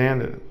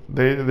understand it.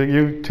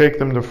 You take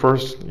them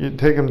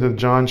to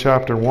John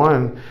chapter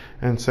 1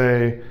 and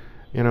say,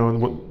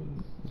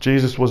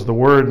 Jesus was the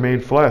Word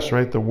made flesh,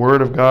 right? The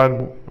Word of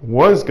God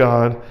was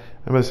God.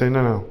 And they say,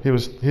 no,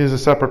 he's a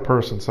separate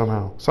person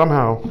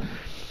somehow.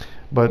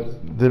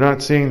 But they're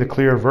not seeing the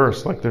clear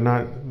verse. Like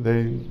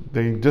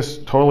they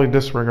just totally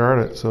disregard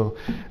it. So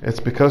it's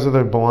because of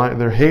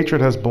their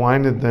hatred has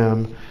blinded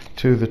them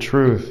to the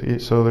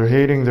truth. So they're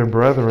hating their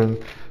brethren.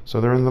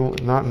 So they're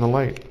not in the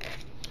light.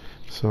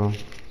 So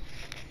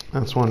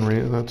that's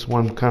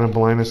one kind of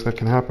blindness that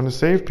can happen to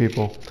saved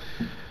people.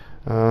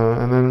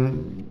 And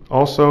then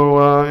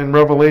also in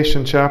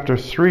Revelation chapter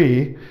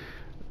 3,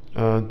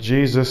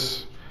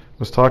 Jesus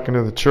was talking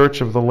to the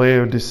church of the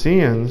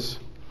Laodiceans.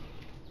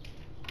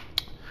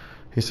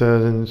 He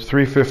said in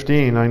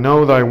 3:15, I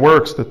know thy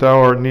works, that thou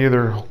art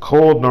neither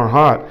cold nor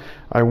hot.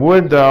 I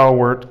would thou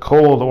wert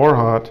cold or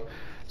hot.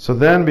 So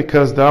then,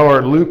 because thou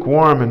art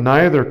lukewarm and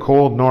neither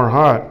cold nor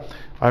hot,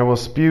 I will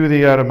spew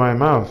thee out of my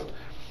mouth.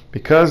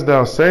 Because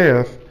thou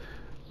sayest,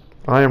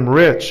 I am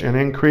rich and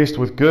increased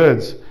with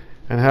goods,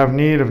 and have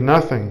need of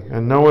nothing,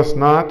 and knowest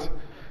not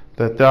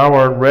that thou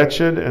art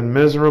wretched and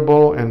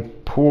miserable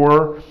and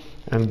poor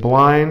and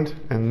blind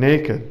and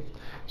naked.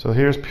 So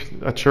here's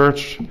a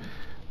church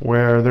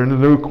where they're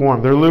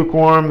lukewarm. They're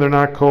lukewarm, they're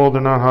not cold,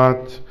 they're not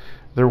hot.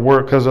 They're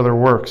because of their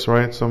works,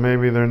 right? So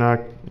maybe they're not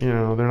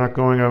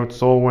going out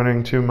soul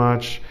winning too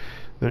much,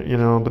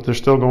 but they're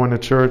still going to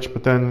church,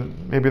 but then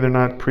maybe they're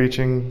not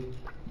preaching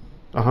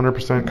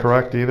 100%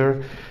 correct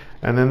either.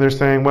 And then they're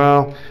saying,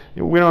 well,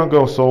 we don't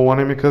go soul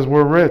winning because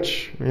we're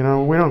rich. We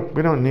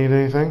don't need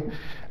anything,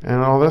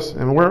 and all this.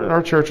 And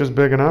our church is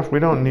big enough. We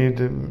don't need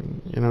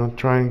to,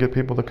 try and get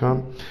people to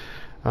come.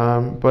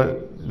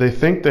 But they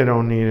think they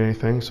don't need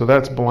anything, so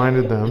that's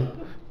blinded them.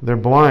 They're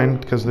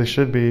blind because they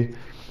should be.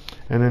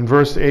 And in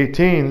verse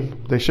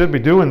 18, they should be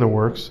doing the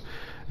works.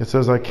 It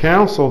says, I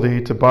counsel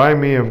thee to buy of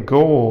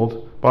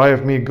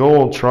me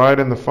gold tried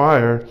in the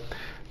fire,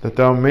 that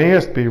thou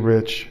mayest be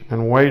rich,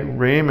 and white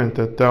raiment,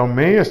 that thou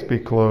mayest be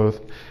clothed,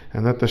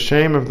 and that the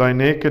shame of thy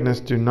nakedness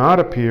do not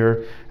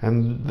appear,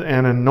 and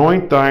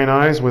anoint thine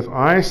eyes with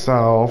eye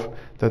salve,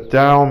 that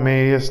thou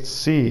mayest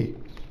see.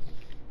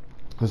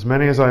 As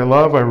many as I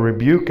love, I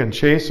rebuke and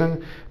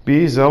chasten.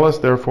 Be zealous,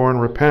 therefore,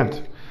 and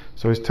repent.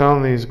 So he's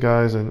telling these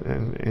guys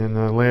in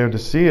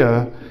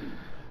Laodicea,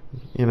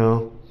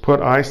 put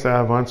eye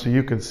salve on so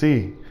you can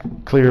see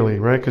clearly,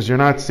 right? Because you're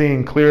not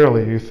seeing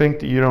clearly. You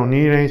think that you don't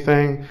need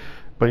anything,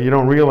 but you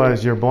don't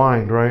realize you're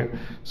blind, right?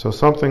 So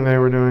something they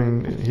were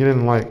doing he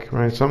didn't like,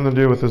 right? Something to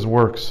do with his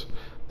works,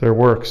 their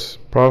works.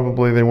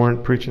 Probably they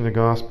weren't preaching the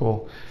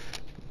gospel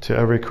to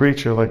every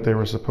creature like they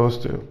were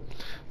supposed to.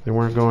 They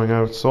weren't going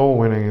out soul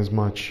winning as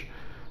much,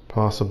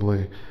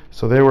 possibly.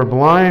 So they were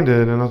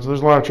blinded, and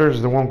there's a lot of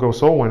churches that won't go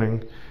soul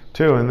winning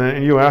too. And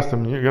then you ask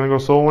them, you're going to go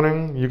soul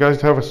winning? You guys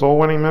have a soul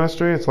winning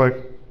ministry? It's like,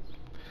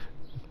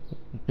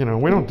 we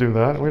don't do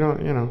that. We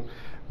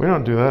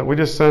don't do that. We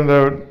just send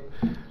out.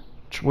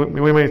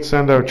 We might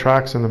send out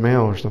tracts in the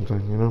mail or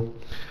something.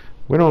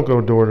 We don't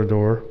go door to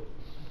door.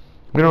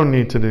 We don't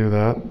need to do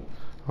that.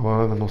 A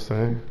lot of them will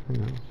say.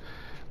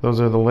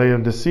 Those are the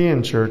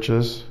Laodicean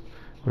churches,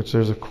 which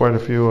there's quite a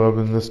few of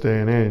in this day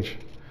and age.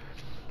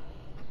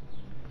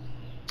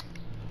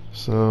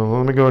 So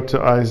let me go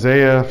to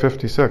Isaiah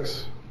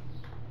 56.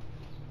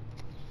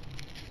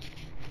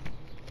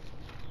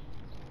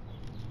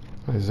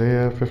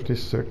 Isaiah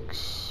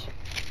 56.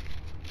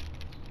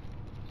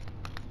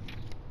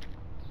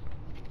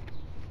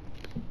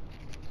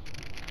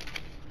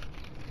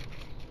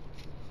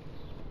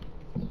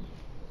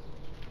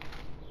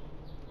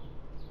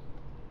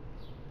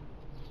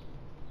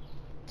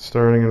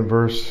 Starting in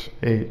verse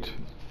 8.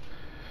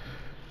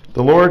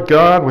 The Lord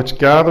God, which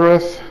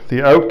gathereth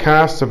the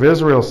outcasts of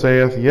Israel,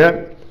 saith,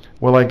 Yet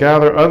will I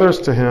gather others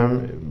to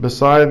him,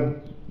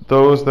 beside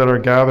those that are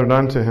gathered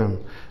unto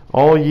him.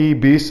 All ye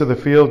beasts of the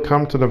field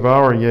come to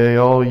devour, yea,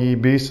 all ye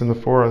beasts in the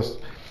forest.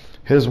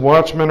 His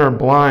watchmen are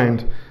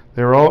blind,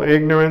 they are all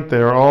ignorant,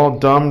 they are all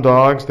dumb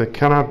dogs that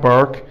cannot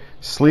bark,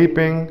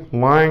 sleeping,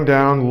 lying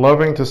down,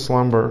 loving to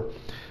slumber.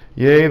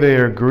 Yea, they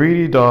are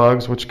greedy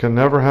dogs which can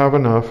never have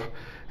enough,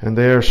 and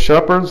they are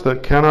shepherds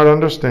that cannot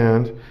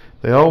understand.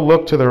 They all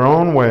look to their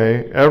own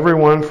way, every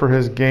one for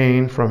his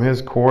gain from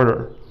his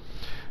quarter.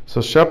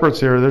 So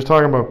shepherds here, they're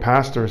talking about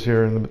pastors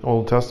here in the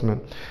Old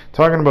Testament.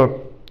 Talking about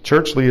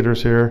church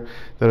leaders here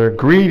that are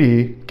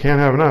greedy,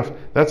 can't have enough.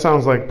 That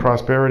sounds like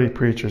prosperity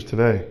preachers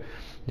today.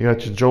 You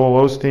got your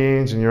Joel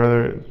Osteens and your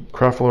other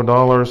Creflo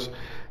Dollars,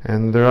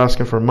 and they're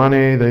asking for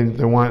money. They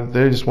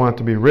just want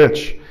to be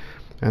rich.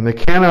 And they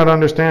cannot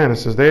understand. It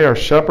says they are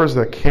shepherds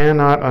that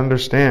cannot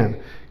understand,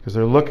 because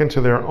they're looking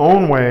to their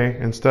own way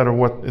instead of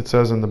what it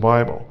says in the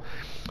Bible.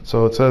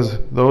 So it says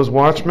those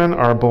watchmen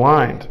are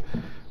blind.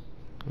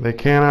 They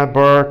cannot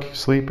bark,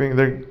 sleeping.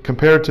 They're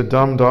compared to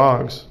dumb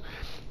dogs.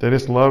 They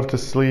just love to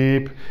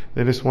sleep.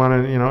 They just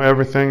want to,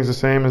 everything's the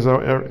same as, they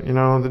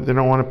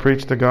don't want to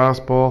preach the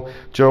gospel.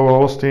 Joe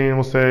Osteen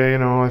will say,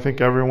 I think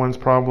everyone's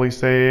probably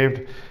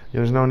saved.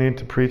 There's no need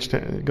to preach the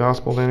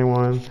gospel to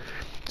anyone.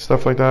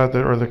 Stuff like that.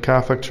 Or the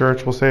Catholic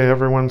Church will say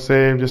everyone's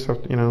saved. Just,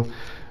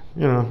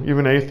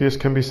 even atheists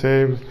can be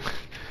saved.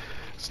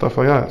 Stuff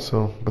like that.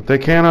 So, but they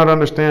cannot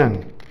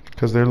understand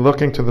because they're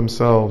looking to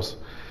themselves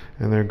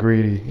and they're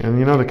greedy.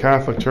 And the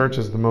Catholic Church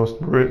is the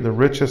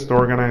richest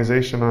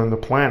organization on the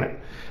planet.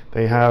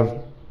 They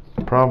have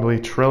probably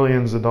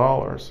trillions of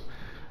dollars,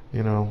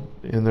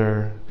 in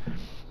their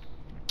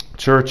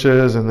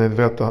churches, and they've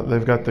got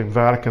the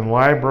Vatican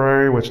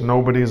Library, which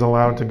nobody's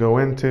allowed to go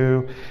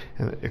into,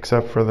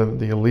 except for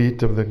the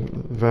elite of the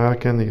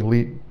Vatican, the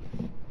elite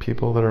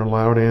people that are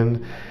allowed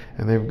in,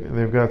 and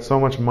they've got so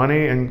much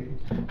money, and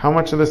how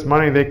much of this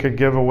money they could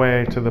give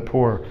away to the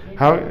poor?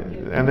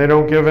 And they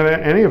don't give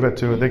any of it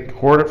to it. They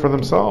hoard it for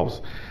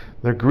themselves.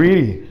 They're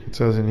greedy, it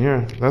says in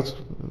here. That's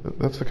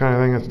the kind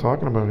of thing it's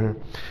talking about here.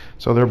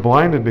 So they're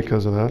blinded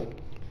because of that.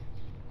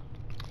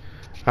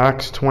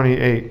 Acts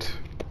 28.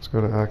 Let's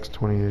go to Acts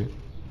 28.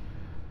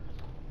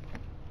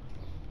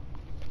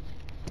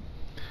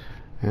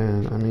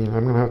 And I mean,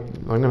 I'm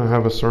gonna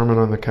have a sermon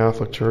on the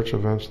Catholic Church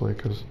eventually,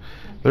 because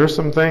there's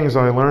some things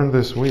I learned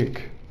this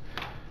week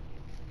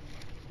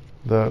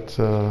that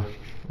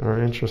are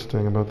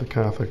interesting about the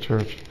Catholic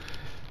Church.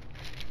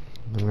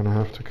 I'm gonna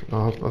have to.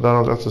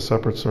 That's a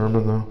separate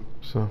sermon though.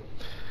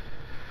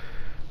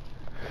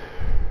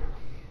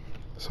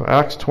 So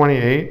Acts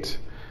 28,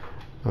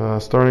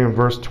 starting in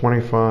verse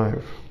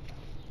 25.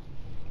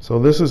 So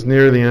this is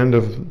near the end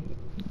of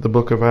the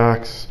book of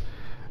Acts,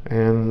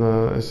 and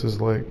this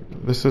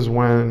is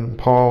when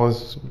Paul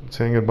is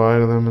saying goodbye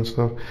to them and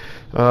stuff.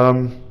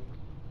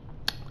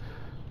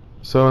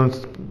 So in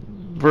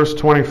verse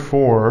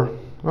 24,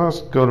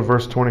 let's go to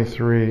verse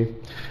 23.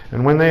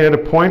 And when they had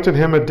appointed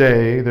him a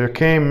day, there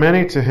came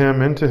many to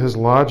him into his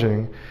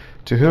lodging,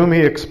 to whom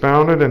he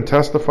expounded and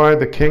testified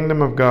the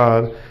kingdom of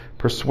God,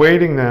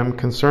 persuading them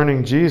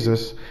concerning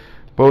Jesus,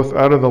 both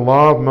out of the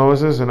law of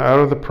Moses and out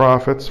of the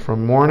prophets,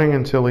 from morning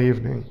until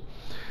evening.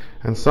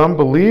 And some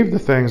believed the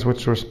things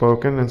which were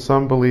spoken, and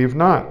some believed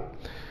not.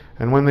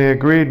 And when they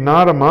agreed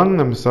not among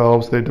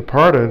themselves, they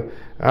departed.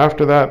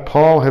 After that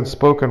Paul had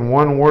spoken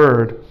one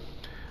word,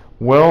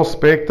 well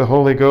spake the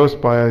Holy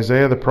Ghost by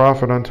Isaiah the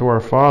prophet unto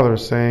our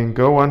fathers, saying,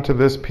 Go unto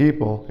this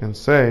people, and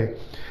say,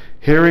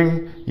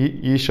 Hearing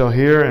ye shall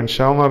hear, and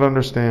shall not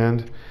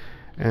understand,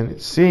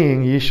 and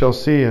seeing ye shall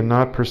see, and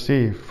not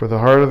perceive. For the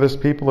heart of this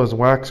people is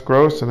waxed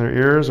gross, and their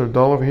ears are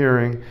dull of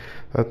hearing,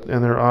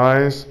 and their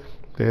eyes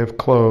they have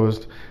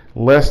closed,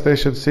 lest they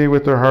should see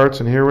with their hearts,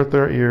 and hear with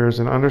their ears,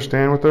 and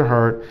understand with their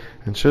heart,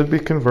 and should be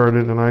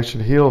converted, and I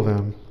should heal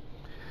them.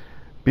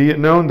 Be it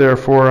known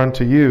therefore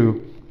unto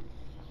you,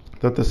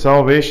 that the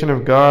salvation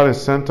of God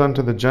is sent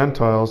unto the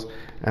Gentiles,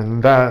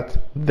 and that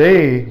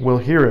they will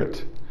hear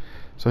it.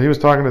 So he was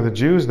talking to the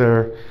Jews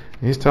there,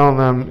 and he's telling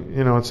them,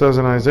 it says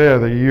in Isaiah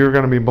that you're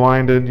going to be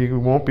blinded, you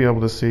won't be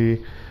able to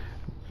see,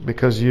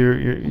 because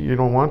you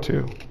don't want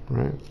to,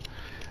 right?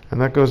 And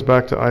that goes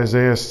back to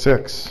Isaiah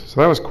 6. So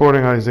that was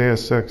quoting Isaiah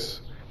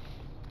 6.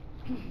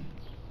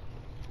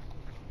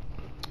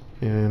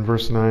 In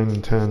verse 9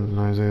 and 10 in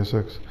Isaiah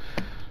 6.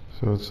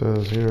 So it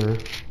says here,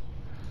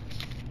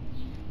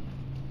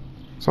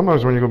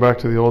 sometimes when you go back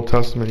to the Old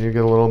Testament, you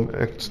get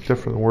it's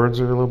different. The words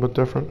are a little bit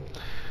different.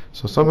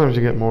 So sometimes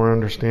you get more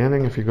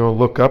understanding if you go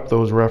look up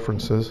those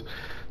references.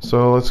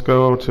 So let's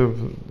go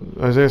to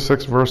Isaiah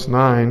 6 verse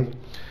 9.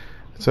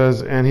 It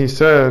says, And he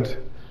said,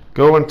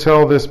 Go and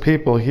tell this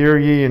people, Hear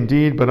ye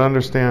indeed, but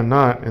understand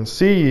not, and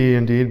see ye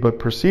indeed, but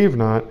perceive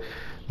not.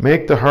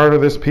 Make the heart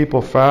of this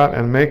people fat,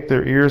 and make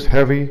their ears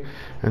heavy,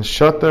 and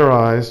shut their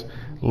eyes,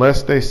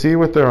 lest they see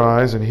with their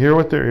eyes, and hear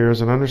with their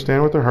ears, and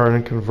understand with their heart,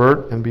 and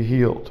convert, and be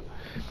healed.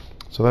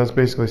 So that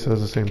basically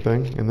says the same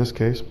thing in this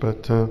case.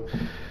 But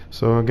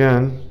so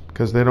again,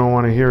 because they don't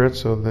want to hear it,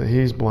 so that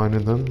he's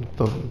blinded them.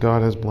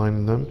 God has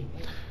blinded them.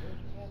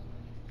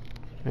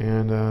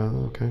 And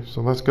okay,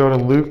 so let's go to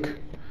Luke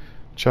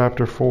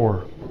chapter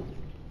 4.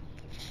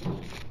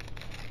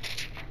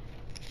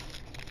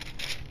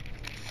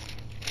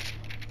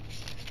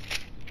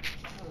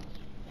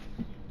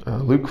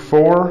 Luke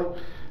 4,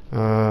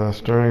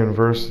 starting in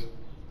verse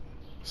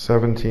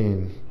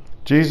 17.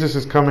 Jesus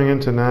is coming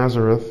into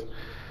Nazareth,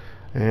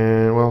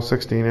 and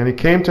 16. And he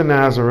came to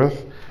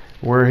Nazareth,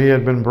 where he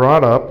had been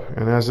brought up,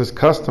 and as his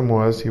custom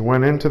was, he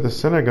went into the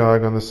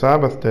synagogue on the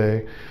Sabbath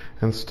day,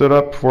 and stood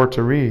up for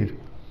to read.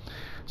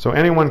 So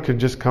anyone could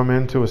just come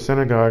into a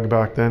synagogue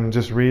back then and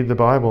just read the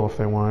Bible if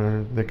they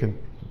wanted.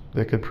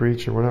 They could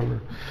preach or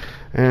whatever.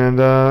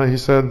 And he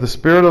said, The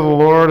Spirit of the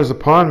Lord is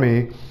upon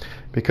me,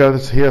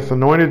 because he hath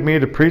anointed me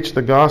to preach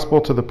the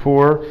gospel to the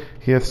poor.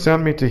 He hath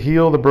sent me to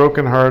heal the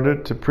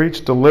brokenhearted, to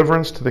preach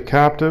deliverance to the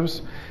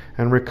captives,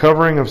 and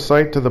recovering of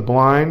sight to the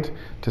blind,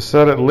 to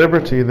set at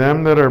liberty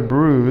them that are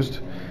bruised,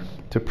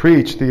 to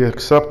preach the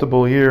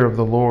acceptable year of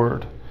the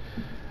Lord.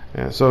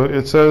 And so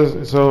it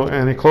says,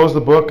 and he closed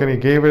the book, and he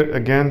gave it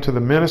again to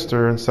the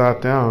minister, and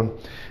sat down.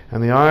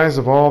 And the eyes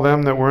of all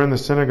them that were in the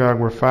synagogue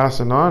were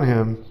fastened on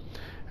him.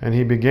 And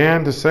he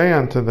began to say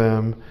unto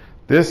them,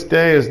 This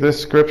day is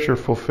this scripture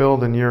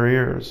fulfilled in your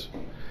ears.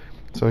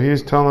 So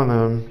he's telling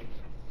them,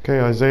 okay,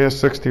 Isaiah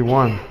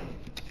 61.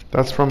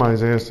 That's from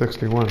Isaiah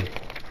 61.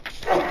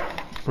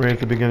 Right at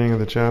the beginning of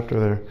the chapter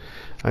there.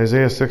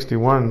 Isaiah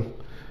 61.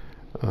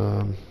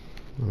 Let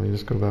me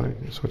just go back,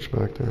 switch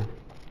back there.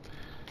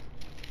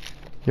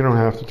 You don't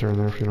have to turn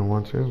there if you don't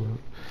want to. But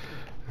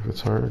if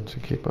it's hard to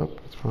keep up,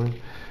 it's fine.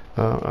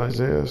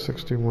 Isaiah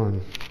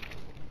 61.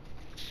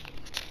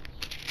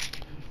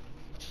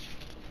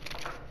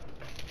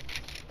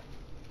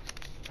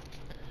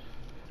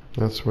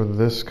 That's where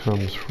this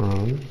comes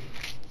from.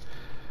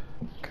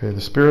 Okay,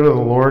 the Spirit of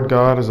the Lord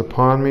God is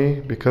upon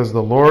me, because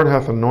the Lord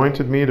hath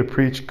anointed me to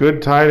preach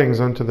good tidings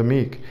unto the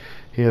meek.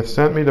 He hath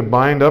sent me to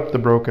bind up the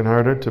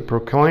brokenhearted, to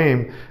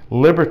proclaim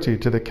liberty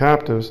to the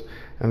captives,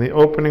 and the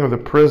opening of the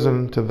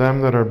prison to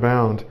them that are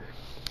bound,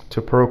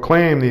 to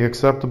proclaim the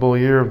acceptable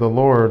year of the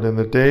Lord, and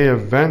the day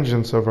of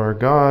vengeance of our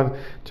God,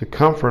 to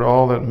comfort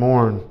all that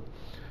mourn.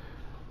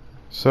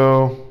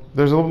 So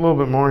there's a little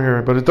bit more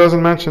here, but it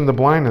doesn't mention the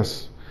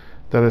blindness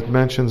that it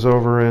mentions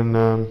over in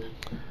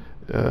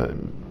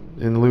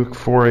Luke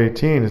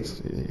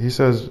 4:18. He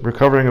says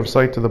recovering of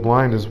sight to the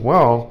blind as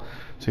well.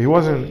 So he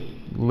wasn't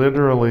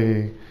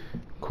literally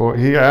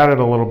he added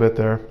a little bit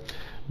there,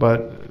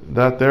 but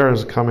that there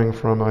is coming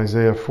from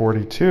Isaiah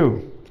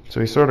 42. So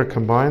he sort of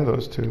combined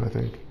those two, I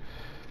think.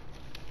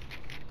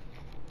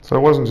 So it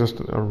wasn't just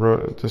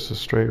a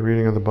straight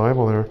reading of the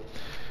Bible there.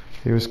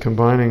 He was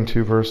combining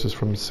two verses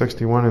from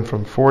 61 and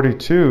from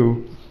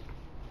 42,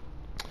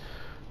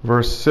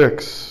 verse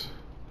 6.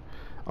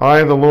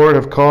 I, the Lord,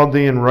 have called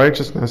thee in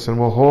righteousness, and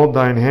will hold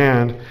thine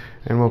hand,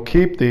 and will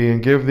keep thee,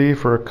 and give thee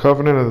for a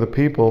covenant of the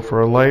people,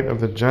 for a light of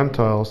the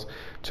Gentiles,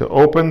 to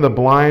open the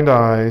blind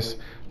eyes,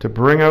 to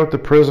bring out the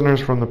prisoners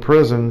from the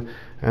prison,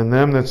 and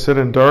them that sit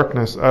in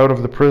darkness out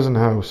of the prison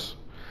house.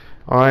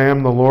 I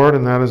am the Lord,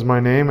 and that is my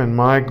name, and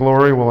my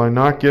glory will I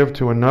not give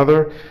to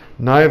another,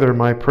 neither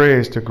my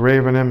praise to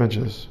graven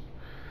images.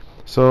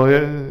 So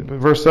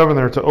verse 7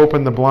 there, to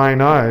open the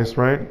blind eyes,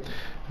 right?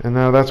 And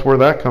now that's where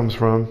that comes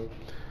from,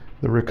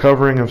 the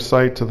recovering of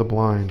sight to the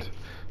blind.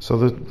 So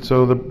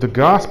the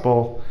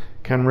gospel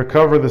can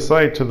recover the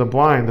sight to the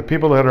blind. The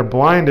people that are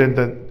blinded,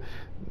 that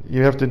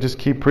you have to just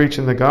keep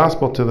preaching the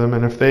gospel to them,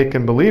 and if they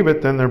can believe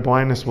it, then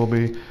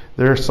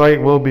their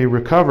sight will be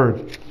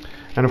recovered.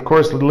 And of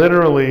course,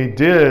 literally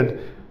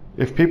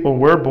if people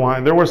were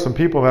blind, there were some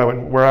people that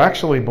were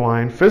actually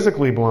blind,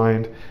 physically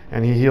blind,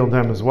 and he healed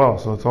them as well.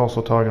 So it's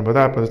also talking about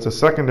that, but it's a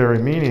secondary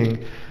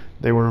meaning.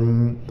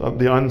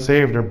 The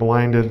unsaved are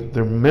blinded,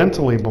 they're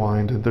mentally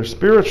blinded, they're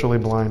spiritually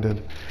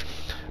blinded,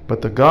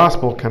 but the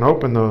gospel can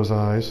open those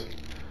eyes.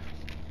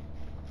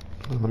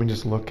 Let me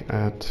just look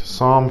at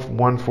Psalm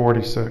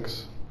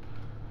 146.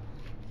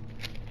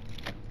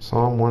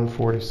 Psalm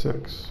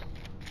 146.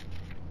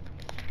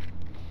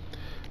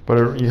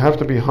 But you have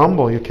to be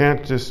humble. You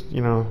can't just,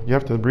 you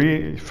have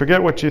to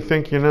forget what you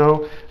think you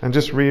know and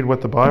just read what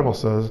the Bible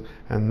says,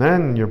 and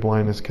then your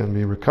blindness can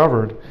be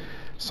recovered.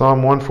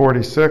 Psalm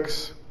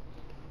 146,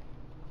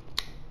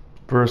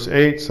 verse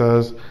 8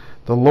 says,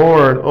 the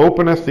Lord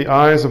openeth the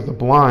eyes of the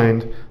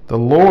blind, the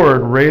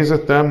Lord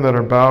raiseth them that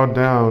are bowed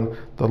down,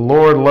 the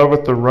Lord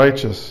loveth the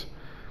righteous.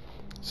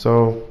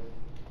 So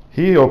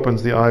he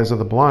opens the eyes of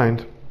the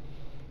blind.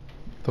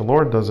 The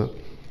Lord does it.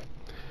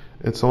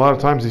 It's a lot of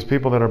times these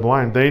people that are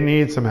blind, they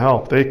need some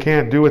help. They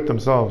can't do it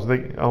themselves.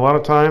 A lot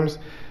of times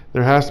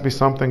there has to be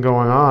something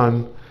going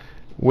on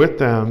with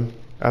them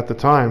at the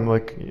time,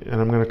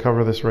 and I'm going to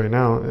cover this right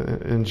now,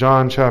 in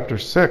John chapter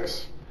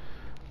 6.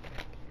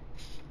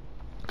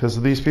 Because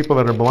these people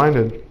that are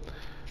blinded,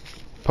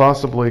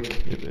 possibly,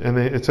 and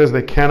it says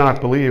they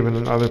cannot believe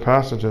in other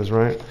passages,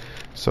 right?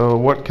 So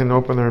what can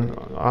open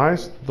their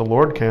eyes? The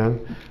Lord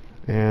can.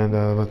 And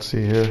let's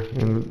see here.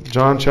 In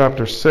John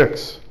chapter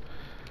 6,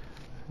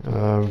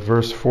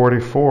 verse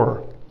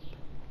 44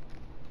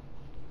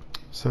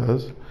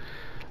 says,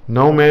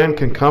 no man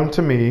can come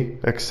to me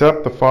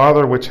except the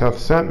Father which hath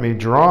sent me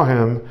draw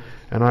him,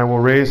 and I will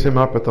raise him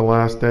up at the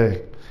last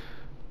day.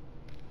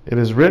 It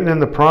is written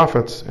in the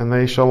prophets, and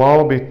they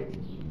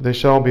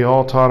shall be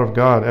all taught of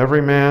God.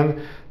 Every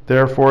man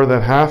therefore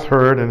that hath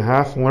heard and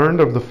hath learned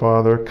of the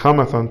Father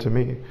cometh unto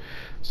me.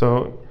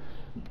 So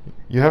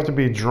you have to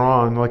be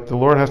drawn, the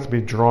Lord has to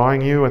be drawing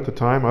you at the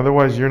time,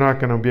 otherwise you're not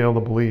going to be able to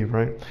believe,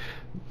 right?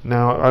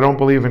 Now, I don't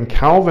believe in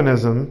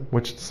Calvinism,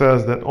 which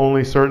says that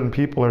only certain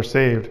people are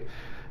saved,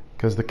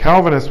 because the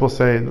Calvinists will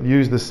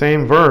use the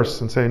same verse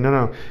and say,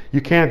 no,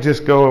 you can't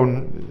just go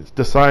and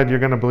decide you're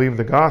going to believe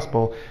the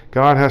gospel.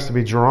 God has to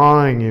be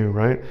drawing you,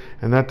 right?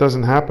 And that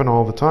doesn't happen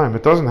all the time.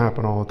 It doesn't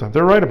happen all the time.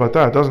 They're right about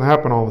that. It doesn't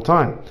happen all the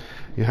time.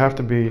 You have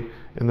to be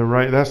in the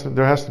right.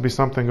 There has to be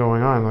something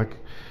going on.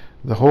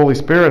 The Holy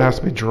Spirit has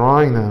to be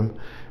drawing them,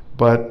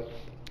 but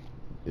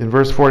in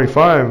verse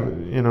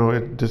 45,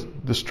 it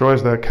just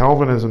destroys that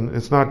Calvinism.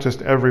 It's not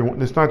just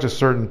everyone. It's not just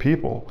certain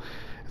people.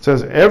 It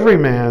says, every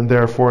man,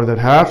 therefore, that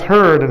hath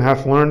heard and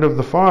hath learned of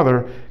the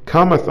Father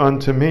cometh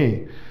unto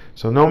me.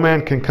 So no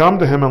man can come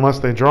to him unless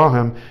they draw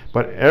him,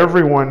 but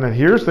everyone that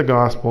hears the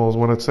gospel, is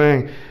what it's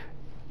saying,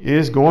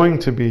 is going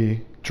to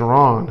be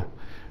drawn,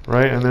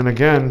 right? And then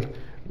again,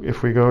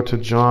 if we go to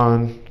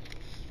John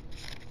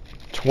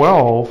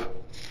 12,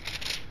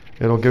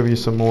 it'll give you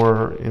some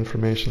more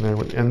information there.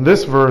 And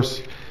this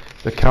verse,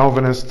 the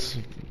Calvinists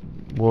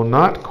will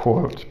not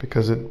quote,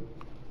 because it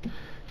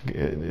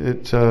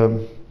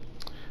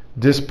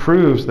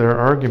disproves their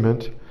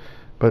argument.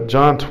 But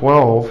John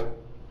 12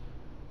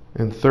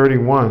 and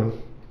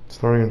 31,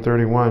 starting in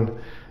 31,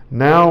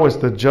 now is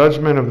the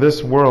judgment of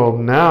this world,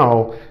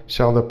 now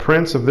shall the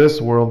prince of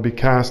this world be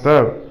cast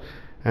out.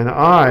 And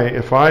I,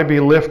 if I be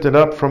lifted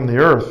up from the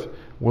earth,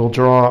 will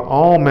draw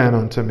all men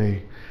unto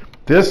me.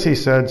 This he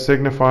said,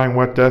 signifying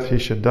what death he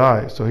should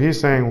die. So he's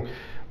saying,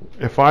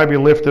 if I be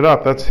lifted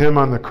up, that's him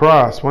on the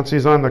cross. Once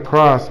he's on the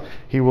cross,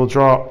 he will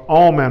draw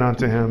all men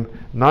unto him,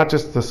 not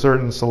just the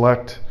certain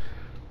select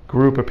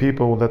group of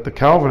people that the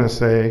Calvinists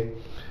say,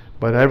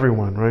 but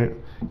everyone, right?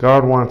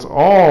 God wants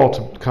all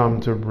to come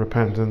to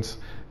repentance.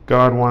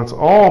 God wants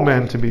all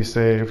men to be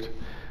saved,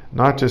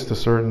 not just a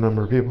certain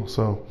number of people.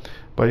 So,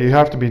 but you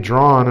have to be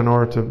drawn in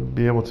order to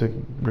be able to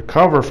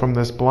recover from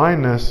this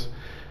blindness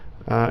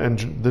and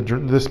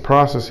this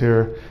process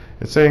here.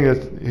 It's saying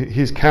that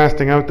he's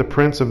casting out the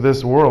prince of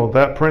this world.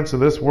 That prince of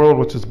this world,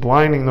 which is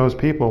blinding those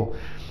people,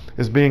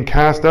 is being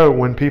cast out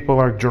when people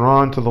are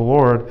drawn to the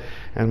Lord,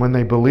 and when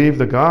they believe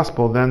the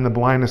gospel, then the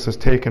blindness is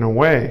taken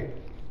away.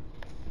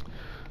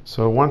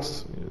 So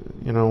once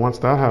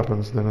that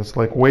happens, then it's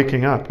like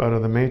waking up out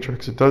of the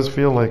matrix. It does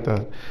feel like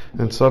that.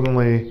 And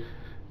suddenly,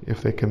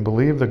 if they can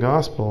believe the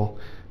gospel,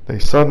 they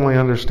suddenly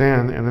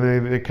understand,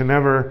 and they can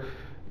never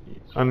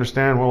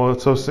understand, well,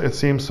 it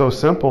seems so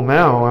simple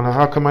now, and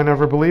how come I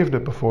never believed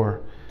it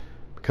before?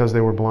 Because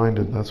they were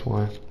blinded, that's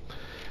why.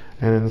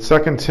 And in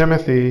 2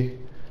 Timothy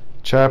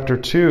chapter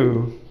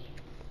 2,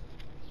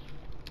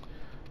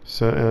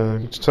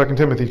 2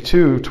 Timothy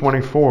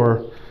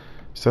 2:24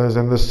 says,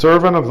 "And the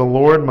servant of the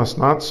Lord must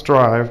not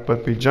strive,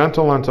 but be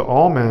gentle unto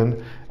all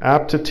men,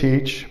 apt to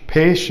teach,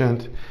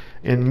 patient,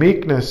 in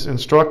meekness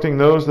instructing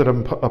those that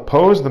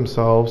oppose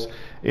themselves,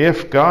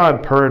 if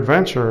God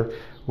peradventure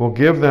will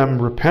give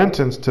them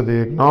repentance to the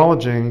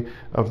acknowledging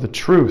of the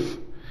truth,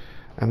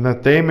 and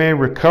that they may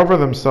recover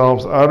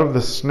themselves out of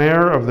the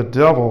snare of the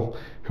devil,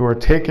 who are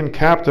taken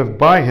captive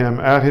by him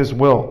at his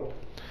will."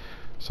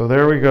 So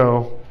there we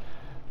go.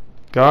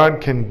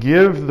 God can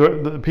give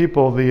the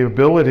people the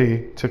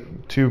ability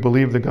to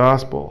believe the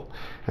gospel.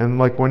 And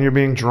like when you're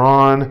being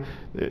drawn,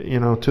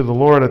 to the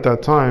Lord at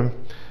that time,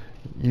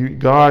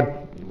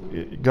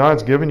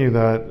 God's given you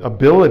that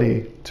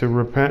ability to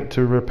repent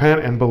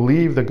and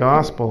believe the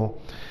gospel.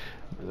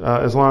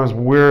 As long as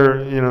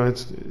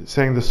it's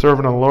saying the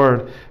servant of the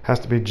Lord has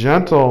to be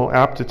gentle,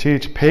 apt to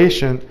teach,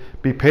 patient,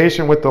 be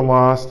patient with the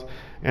lost,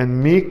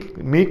 and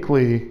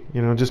meekly,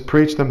 just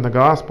preach them the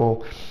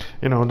gospel.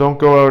 Don't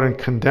go out and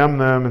condemn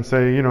them and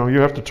say, you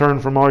have to turn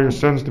from all your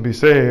sins to be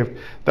saved.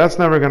 That's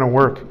never going to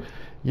work.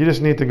 You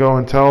just need to go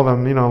and tell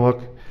them,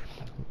 look,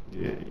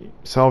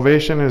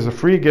 salvation is a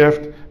free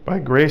gift by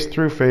grace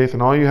through faith,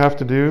 and all you have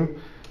to do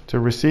to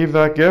receive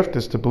that gift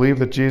is to believe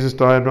that Jesus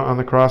died on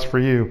the cross for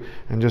you,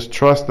 and just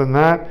trust in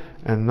that,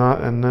 and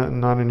not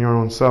in your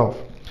own self.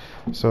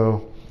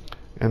 So,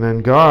 and then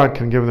God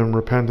can give them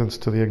repentance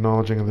to the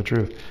acknowledging of the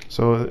truth.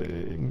 So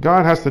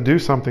God has to do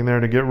something there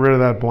to get rid of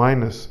that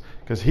blindness,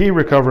 because He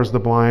recovers the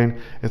blind.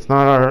 It's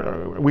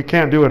not we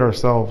can't do it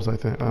ourselves. I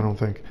don't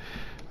think.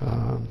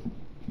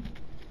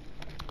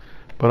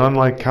 But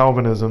unlike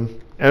Calvinism,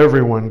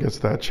 everyone gets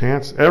that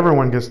chance.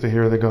 Everyone gets to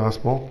hear the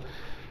gospel.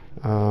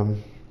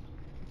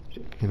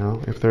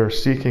 If they're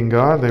seeking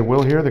God, they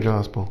will hear the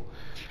gospel.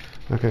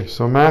 Okay,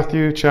 so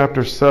Matthew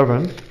chapter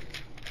 7,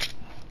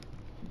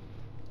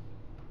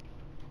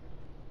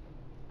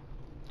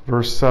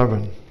 verse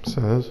 7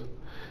 says,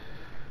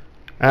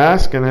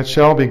 "Ask, and it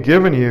shall be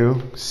given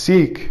you.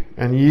 Seek,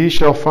 and ye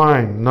shall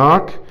find.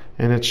 Knock,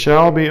 and it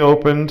shall be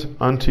opened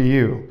unto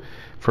you.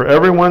 For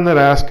everyone that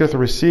asketh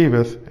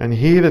receiveth, and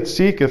he that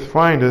seeketh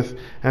findeth,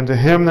 and to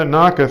him that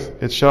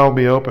knocketh it shall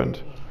be opened."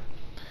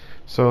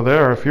 So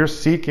if you're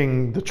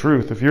seeking the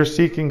truth, if you're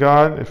seeking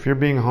God, if you're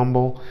being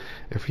humble,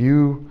 if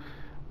you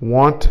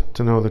want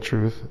to know the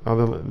truth,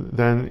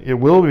 then it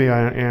will be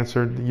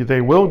answered.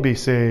 They will be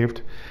saved,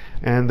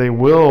 and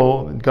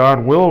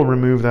God will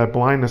remove that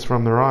blindness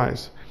from their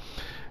eyes.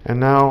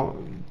 And now,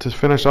 to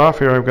finish off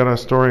here, I've got a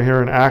story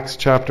here in Acts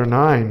chapter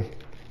 9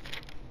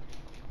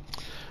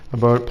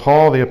 about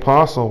Paul the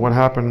Apostle, what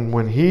happened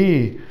when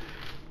he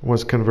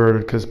was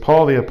converted, because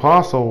Paul the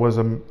Apostle was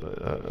a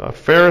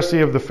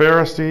Pharisee of the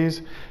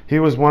Pharisees. He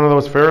was one of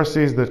those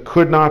Pharisees that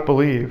could not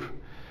believe,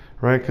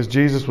 right? Because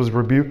Jesus was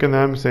rebuking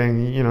them,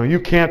 saying, you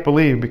can't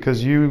believe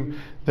because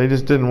they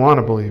just didn't want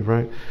to believe,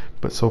 right?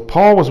 But so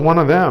Paul was one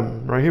of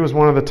them, right? He was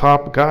one of the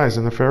top guys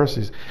in the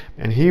Pharisees,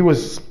 and he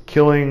was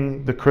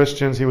killing the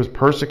Christians. He was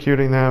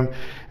persecuting them,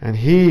 and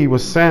he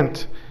was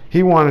sent.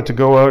 He wanted to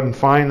go out and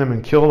find them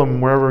and kill them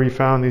wherever he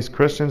found these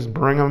Christians,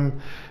 bring them,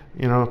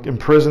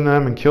 imprison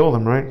them and kill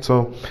them, right?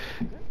 So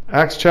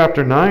Acts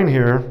chapter 9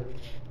 here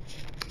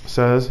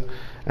says,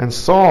 "And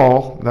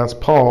Saul," that's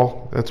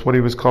Paul, that's what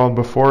he was called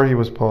before he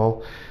was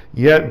Paul,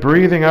 "yet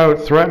breathing out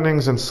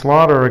threatenings and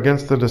slaughter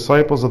against the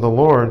disciples of the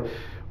Lord,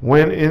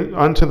 went in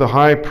unto the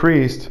high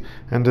priest,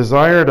 and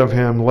desired of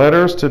him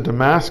letters to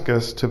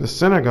Damascus to the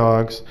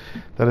synagogues,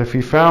 that if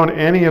he found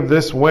any of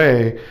this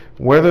way,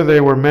 whether they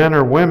were men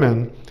or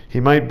women, he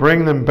might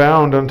bring them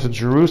bound unto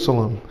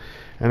Jerusalem.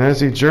 And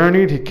as he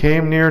journeyed, he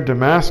came near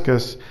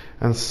Damascus,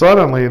 and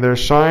suddenly there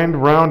shined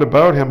round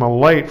about him a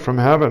light from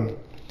heaven.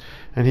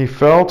 And he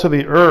fell to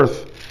the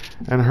earth,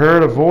 and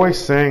heard a voice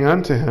saying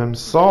unto him,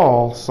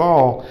 Saul,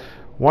 Saul,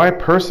 why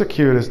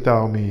persecutest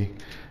thou me?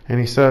 And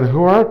he said,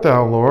 "Who art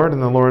thou, Lord?"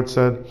 And the Lord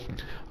said,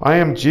 "I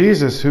am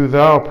Jesus, who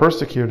thou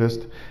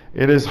persecutest.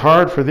 It is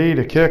hard for thee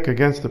to kick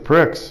against the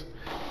pricks."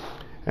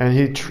 And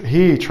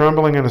he,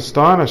 trembling and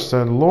astonished,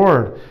 said,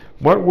 "Lord,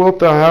 what wilt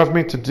thou have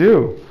me to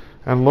do?"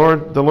 And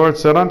the Lord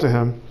said unto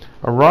him,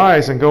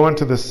 "Arise and go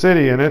into the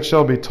city, and it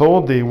shall be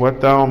told thee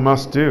what thou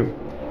must do."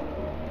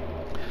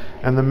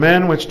 And the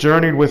men which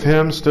journeyed with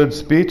him stood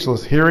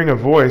speechless, hearing a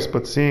voice,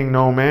 but seeing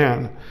no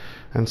man.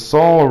 And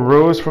Saul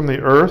arose from the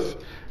earth,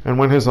 and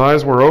when his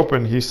eyes were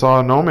opened, he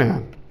saw no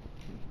man.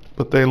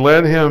 But they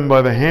led him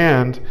by the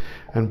hand,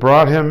 and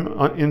brought him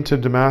into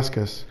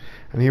Damascus.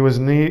 And he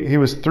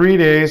was 3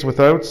 days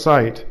without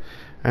sight,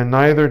 and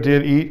neither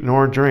did eat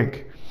nor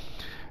drink.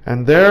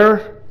 And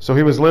there, so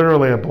he was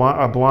literally a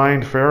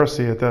blind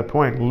Pharisee at that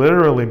point,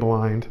 literally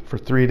blind for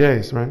 3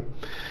 days, right?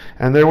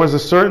 And there was a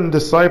certain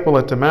disciple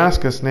at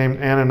Damascus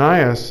named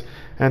Ananias,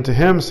 and to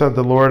him said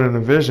the Lord in a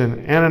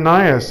vision,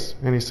 "Ananias."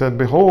 And he said,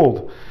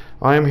 "Behold,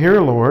 I am here,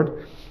 Lord."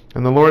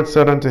 And the Lord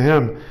said unto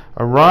him,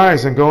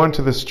 "Arise and go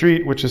into the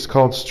street which is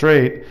called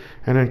Straight,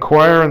 and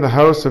inquire in the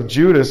house of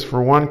Judas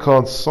for one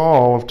called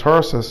Saul of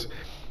Tarsus.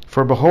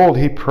 For behold,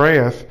 he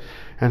prayeth,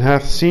 and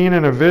hath seen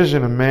in a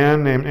vision a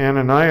man named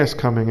Ananias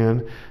coming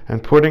in,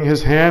 and putting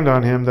his hand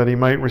on him that he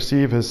might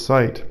receive his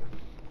sight."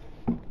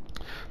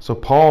 So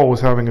Paul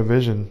was having a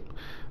vision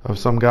of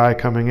some guy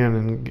coming in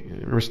and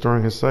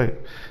restoring his sight.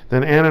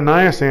 Then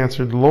Ananias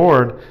answered,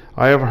 "Lord,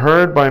 I have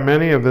heard by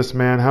many of this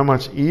man how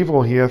much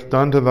evil he hath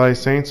done to thy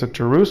saints at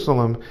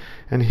Jerusalem,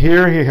 and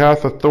here he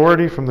hath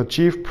authority from the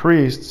chief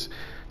priests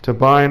to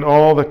bind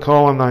all that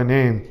call on thy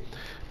name."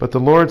 But the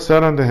Lord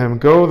said unto him,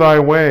 "Go thy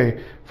way,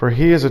 for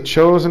he is a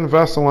chosen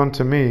vessel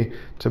unto me,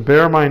 to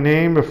bear my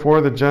name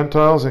before the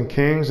Gentiles and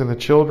kings and the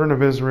children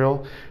of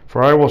Israel,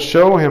 for I will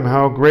show him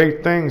how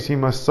great things he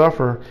must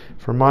suffer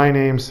for my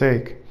name's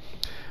sake."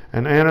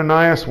 And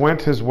Ananias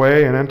went his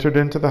way and entered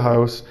into the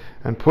house,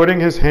 and putting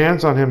his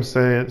hands on him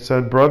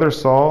said, "Brother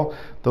Saul,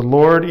 the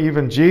Lord,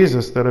 even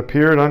Jesus, that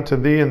appeared unto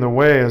thee in the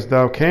way as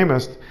thou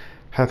camest,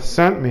 hath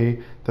sent me,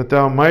 that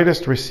thou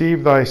mightest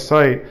receive thy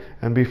sight,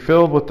 and be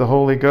filled with the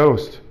Holy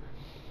Ghost."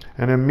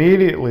 And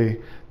immediately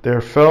there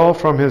fell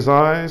from his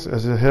eyes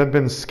as it had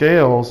been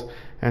scales,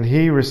 and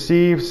he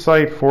received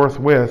sight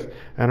forthwith,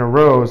 and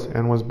arose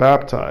and was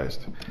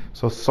baptized.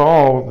 So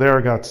Saul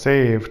there got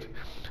saved.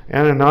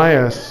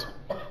 Ananias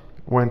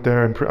went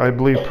there and I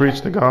believe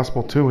preached the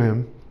gospel to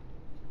him.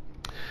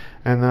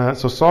 And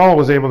so Saul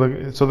was able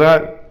to, so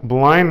that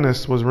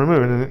blindness was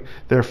removed, and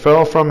there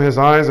fell from his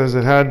eyes as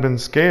it had been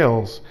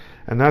scales.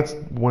 And that's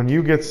when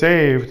you get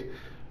saved.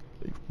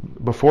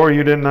 Before,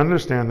 you didn't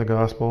understand the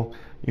gospel,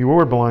 you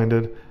were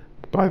blinded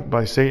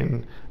by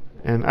Satan.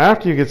 And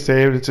after you get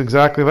saved, it's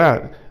exactly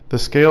that. The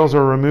scales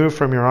are removed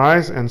from your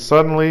eyes, and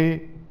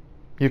suddenly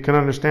you can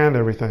understand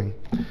everything,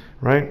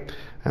 right?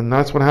 And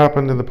that's what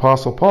happened to the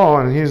Apostle Paul,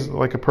 and he's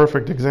like a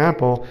perfect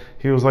example.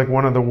 He was like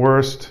one of the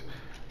worst.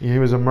 He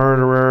was a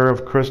murderer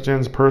of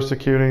Christians,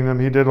 persecuting them.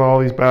 He did all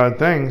these bad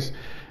things,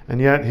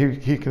 and yet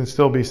he can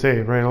still be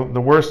saved, right?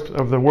 The worst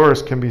of the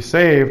worst can be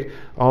saved.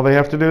 All they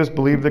have to do is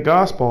believe the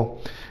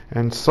gospel.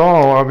 And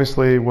Saul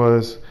obviously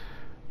was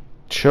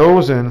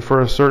chosen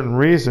for a certain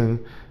reason,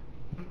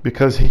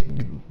 because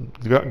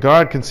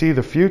God can see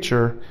the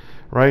future,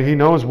 right? He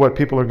knows what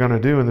people are going to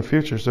do in the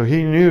future. So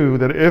he knew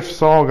that if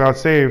Saul got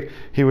saved,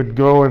 he would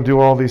go and do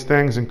all these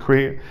things and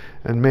create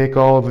and make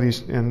all of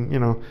these,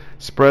 and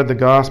spread the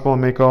gospel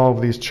and make all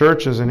of these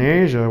churches in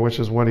Asia, which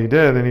is what he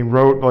did. And he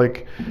wrote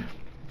like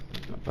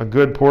a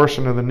good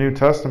portion of the New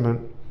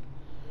Testament.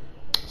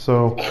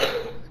 So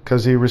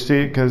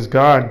because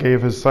God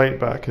gave his sight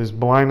back, his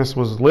blindness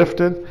was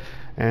lifted,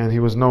 and he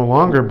was no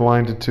longer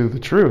blinded to the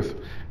truth.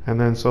 And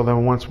then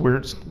once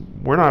we're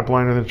not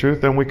blinded to the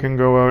truth, then we can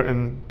go out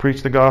and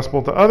preach the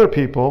gospel to other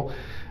people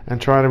and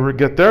try to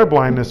get their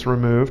blindness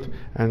removed,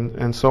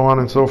 and so on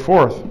and so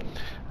forth,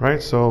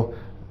 right? So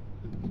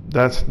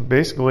that's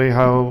basically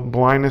how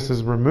blindness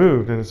is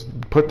removed, and it's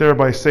put there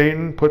by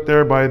Satan, put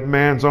there by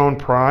man's own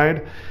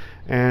pride,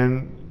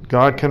 and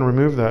God can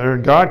remove that, or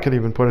God can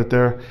even put it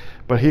there,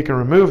 but He can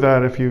remove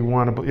that if you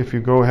want to, if you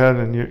go ahead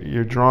and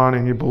you're drawn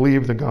and you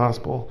believe the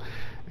gospel,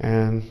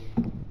 and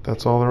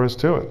that's all there is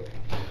to it.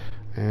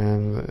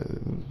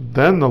 And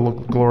then the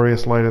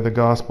glorious light of the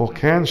gospel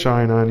can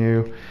shine on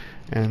you,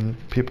 and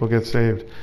people get saved.